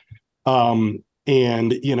 years. And,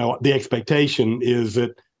 the expectation is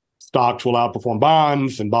that stocks will outperform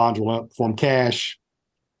bonds and bonds will outperform cash,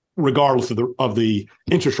 regardless of the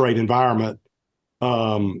interest rate environment.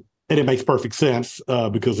 And it makes perfect sense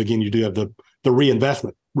because, again, you do have the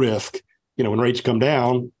reinvestment risk. When rates come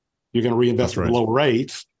down, you're going to reinvest at lower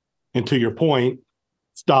rates. And to your point,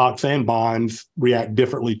 stocks and bonds react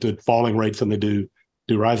differently to falling rates than they do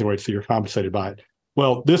rising rates, so you're compensated by it.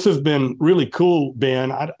 Well, this has been really cool,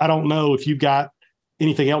 Ben. I don't know if you've got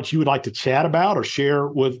anything else you would like to chat about or share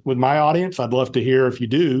with my audience. I'd love to hear if you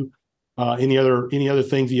do. Any other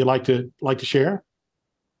things that you'd like to share?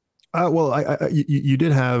 Well, you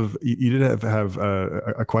did have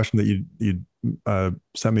a question that you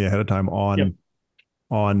sent me ahead of time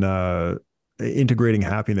on integrating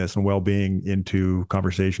happiness and well-being into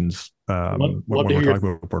conversations when we're talking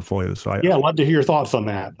about portfolios. So I'd love to hear your thoughts on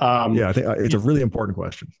that. I think it's a really important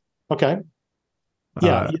question. Okay.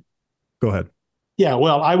 Yeah. Go ahead. Yeah.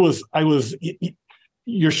 Well, I was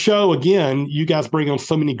your show again. You guys bring on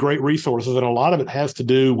so many great resources, and a lot of it has to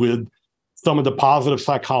do with some of the positive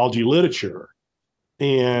psychology literature.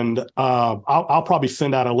 And I'll probably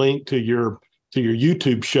send out a link to your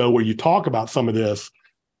YouTube show where you talk about some of this.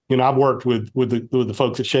 I've worked with the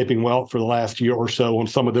folks at Shaping Wealth for the last year or so on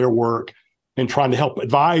some of their work and trying to help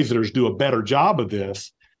advisors do a better job of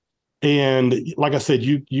this. And like I said,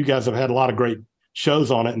 you guys have had a lot of great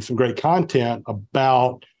shows on it and some great content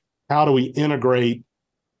about how do we integrate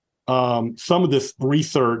some of this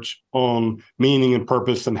research on meaning and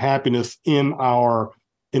purpose and happiness in our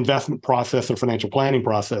investment process and financial planning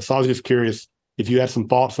process. So I was just curious if you had some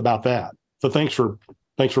thoughts about that. So thanks for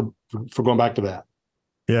going back to that.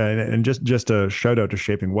 Yeah, and just a shout out to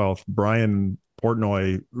Shaping Wealth. Brian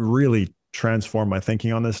Portnoy really transformed my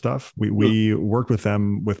thinking on this stuff. We worked with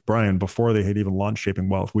Brian before they had even launched Shaping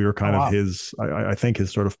Wealth. We were kind of his, I think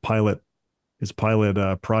his sort of pilot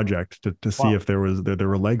project to see if there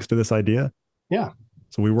were legs to this idea. Yeah.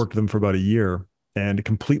 So we worked with them for about a year, and it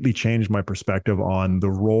completely changed my perspective on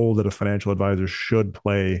the role that a financial advisor should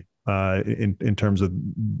play in terms of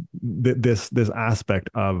this aspect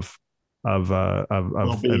of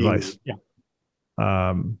advice.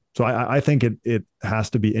 Yeah. So I think it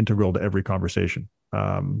has to be integral to every conversation.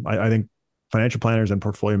 I think financial planners and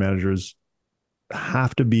portfolio managers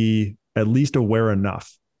have to be at least aware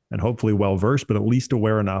enough, and hopefully well-versed, but at least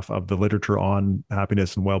aware enough of the literature on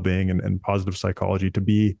happiness and well-being and positive psychology to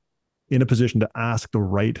be in a position to ask the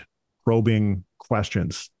right probing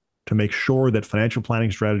questions to make sure that financial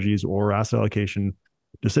planning strategies or asset allocation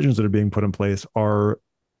decisions that are being put in place are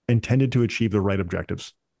intended to achieve the right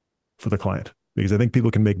objectives for the client. Because I think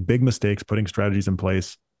people can make big mistakes putting strategies in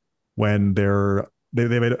place when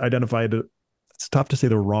they've identified, it's tough to say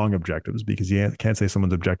the wrong objectives because you can't say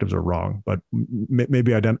someone's objectives are wrong, but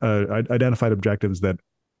maybe identified objectives that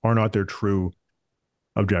are not their true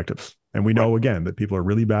objectives. And we know, again, that people are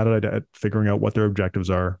really bad at figuring out what their objectives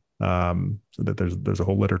are. So that there's a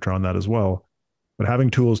whole literature on that as well. But having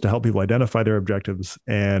tools to help people identify their objectives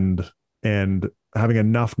and having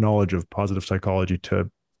enough knowledge of positive psychology to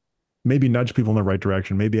maybe nudge people in the right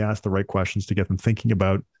direction, maybe ask the right questions to get them thinking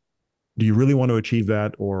about, do you really want to achieve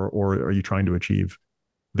that, or are you trying to achieve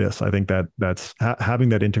this? I think that's having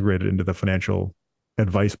that integrated into the financial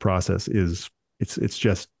advice process it's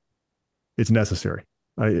necessary.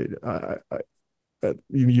 You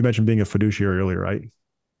mentioned being a fiduciary earlier.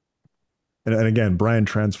 and again, Brian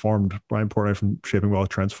Portnoy from Shaping Wealth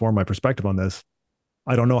transformed my perspective on this.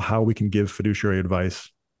 I don't know how we can give fiduciary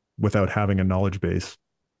advice without having a knowledge base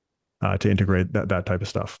to integrate that type of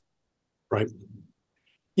stuff. Right.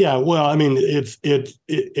 Yeah. Well, I mean,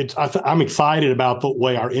 I'm excited about the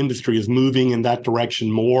way our industry is moving in that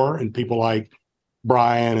direction more, and people like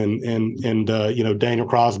Brian and Daniel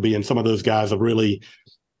Crosby and some of those guys have really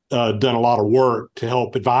done a lot of work to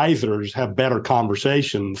help advisors have better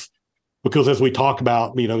conversations, because as we talk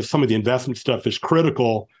about, some of the investment stuff is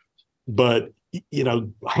critical, but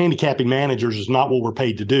handicapping managers is not what we're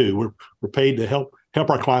paid to do. We're paid to help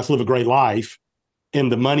our clients live a great life,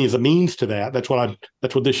 and the money is a means to that. That's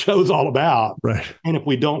what this show is all about. Right. And if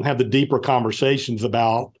we don't have the deeper conversations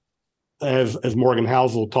about, as Morgan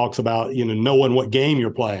Housel talks about, knowing what game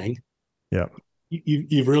you're playing. Yeah.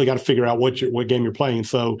 You've really got to figure out what game you're playing.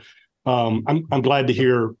 So I'm glad to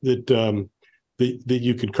hear that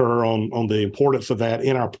you concur on the importance of that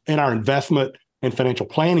in our investment and financial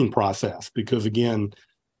planning process, because again,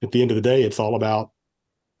 at the end of the day, it's all about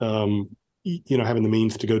having the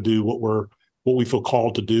means to go do what we feel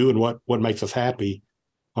called to do and what makes us happy.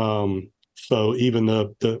 So even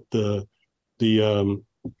the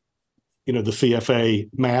CFA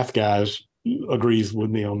math guys agrees with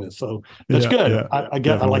me on this. So that's good. Yeah, I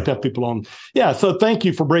like to have people on. Yeah. So thank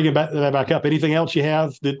you for bringing that back up. Anything else you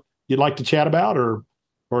have that you'd like to chat about, or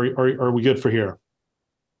are we good for here?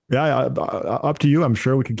 Yeah. Up to you. I'm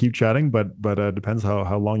sure we can keep chatting, but it depends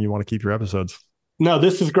how long you want to keep your episodes. No,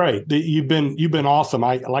 this is great. You've been awesome.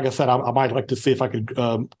 Like I said, I might like to see if I could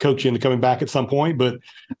coach you into coming back at some point, but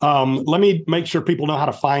let me make sure people know how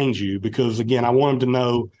to find you, because again, I want them to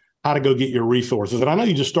know how to go get your resources. And I know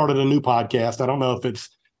you just started a new podcast. I don't know if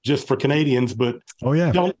it's just for Canadians, but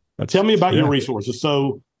tell me about your resources.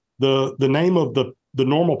 So the name of the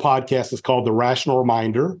normal podcast is called The Rational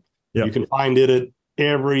Reminder. Yep. You can find it at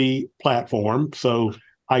every platform. So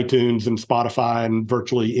iTunes and Spotify and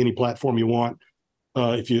virtually any platform you want.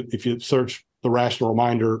 If you search The Rational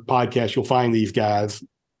Reminder podcast, you'll find these guys.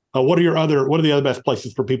 What are the other best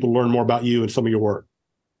places for people to learn more about you and some of your work?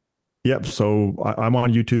 Yep. So I'm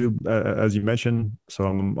on YouTube, as you mentioned. So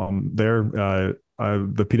I'm there.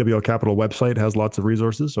 The PWL Capital website has lots of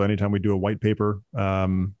resources. So anytime we do a white paper,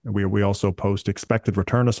 we also post expected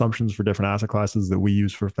return assumptions for different asset classes that we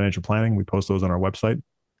use for financial planning. We post those on our website.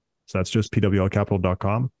 So that's just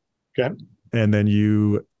pwlcapital.com. Okay. And then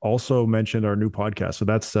you also mentioned our new podcast. So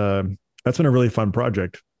that's been a really fun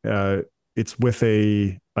project. It's with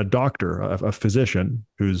a doctor, a physician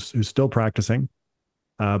who's still practicing,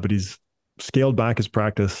 but he's scaled back his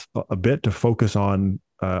practice a bit to focus on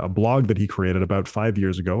a blog that he created about 5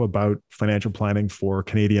 years ago about financial planning for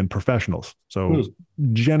Canadian professionals. So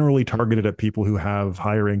generally targeted at people who have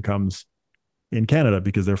higher incomes in Canada,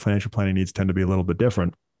 because their financial planning needs tend to be a little bit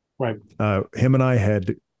different. Right. Him and I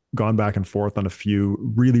had gone back and forth on a few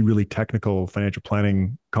really, really technical financial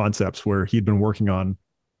planning concepts where he'd been working on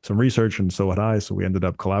some research, and so had I. So we ended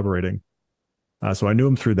up collaborating. So I knew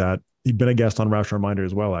him through that. He'd been a guest on Rational Reminder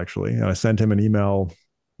as well, actually. And I sent him an email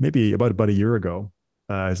maybe about a year ago.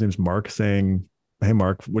 His name's Mark, saying, "Hey,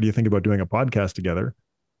 Mark, what do you think about doing a podcast together?"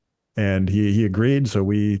 And he agreed. So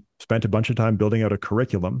we spent a bunch of time building out a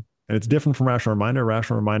curriculum. And it's different from Rational Reminder.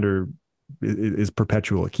 Rational Reminder is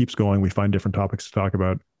perpetual. It keeps going. We find different topics to talk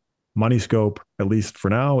about. Money Scope, at least for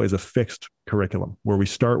now, is a fixed curriculum where we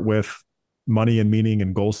start with money and meaning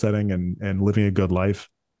and goal setting and living a good life.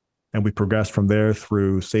 And we progress from there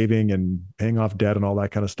through saving and paying off debt and all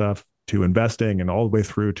that kind of stuff, to investing, and all the way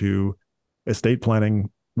through to estate planning,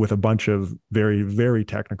 with a bunch of very, very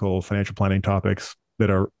technical financial planning topics that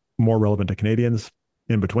are more relevant to Canadians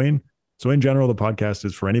in between. So in general, the podcast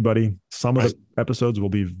is for anybody. Some of the episodes will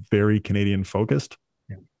be very Canadian focused.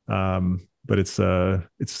 But it's an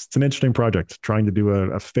interesting project, trying to do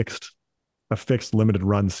a fixed limited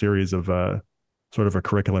run series of sort of a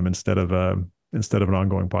curriculum instead of an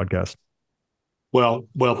ongoing podcast. Well,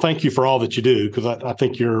 thank you for all that you do, because I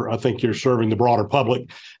think you're serving the broader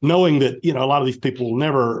public, knowing that a lot of these people will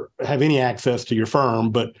never have any access to your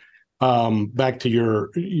firm, but back to your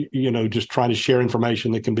just trying to share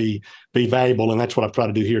information that can be valuable, and that's what I've tried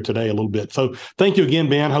to do here today a little bit. So thank you again,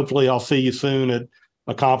 Ben. Hopefully I'll see you soon at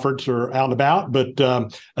a conference or out and about. But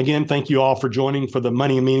again, thank you all for joining for the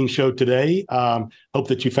Money and Meaning show today. Hope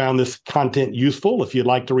that you found this content useful. If you'd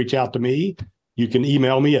like to reach out to me, you can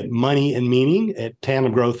email me at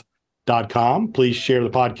moneyandmeaning@tandemgrowth.com. Please share the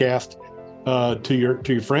podcast to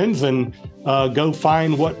your friends, and go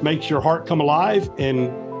find what makes your heart come alive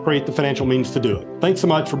and create the financial means to do it. Thanks so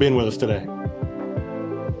much for being with us today.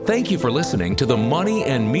 Thank you for listening to the Money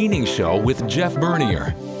and Meaning Show with Jeff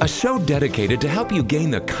Bernier, a show dedicated to help you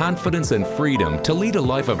gain the confidence and freedom to lead a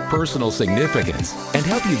life of personal significance and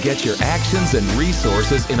help you get your actions and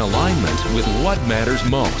resources in alignment with what matters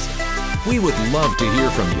most. We would love to hear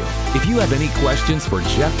from you. If you have any questions for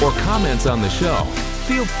Jeff or comments on the show,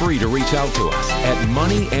 feel free to reach out to us at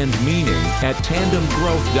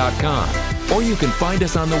moneyandmeaning@tandemgrowth.com, or you can find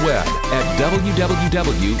us on the web at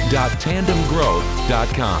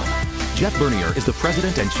www.tandemgrowth.com. Jeff Bernier is the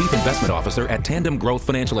President and Chief Investment Officer at Tandem Growth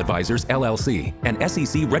Financial Advisors, LLC, an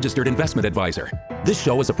SEC-registered investment advisor. This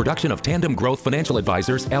show is a production of Tandem Growth Financial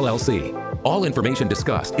Advisors, LLC. All information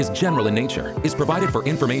discussed is general in nature, is provided for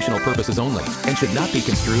informational purposes only, and should not be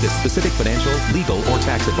construed as specific financial, legal, or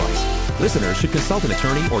tax advice. Listeners should consult an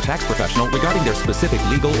attorney or tax professional regarding their specific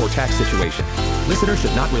legal or tax situation. Listeners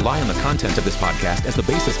should not rely on the content of this podcast as the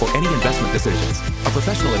basis for any investment decisions. A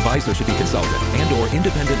professional advisor should be consulted and/or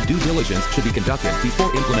independent due diligence should be conducted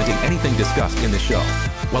before implementing anything discussed in this show.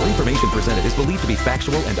 While information presented is believed to be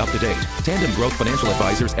factual and up to date, Tandem Growth Financial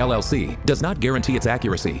Advisors, LLC, does not guarantee its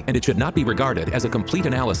accuracy, and it should not be regarded as a complete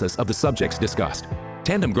analysis of the subjects discussed.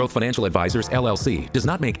 Tandem Growth Financial Advisors, LLC, does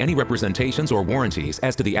not make any representations or warranties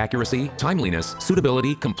as to the accuracy, timeliness,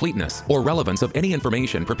 suitability, completeness, or relevance of any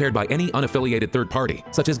information prepared by any unaffiliated third party,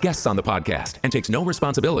 such as guests on the podcast, and takes no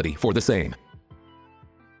responsibility for the same.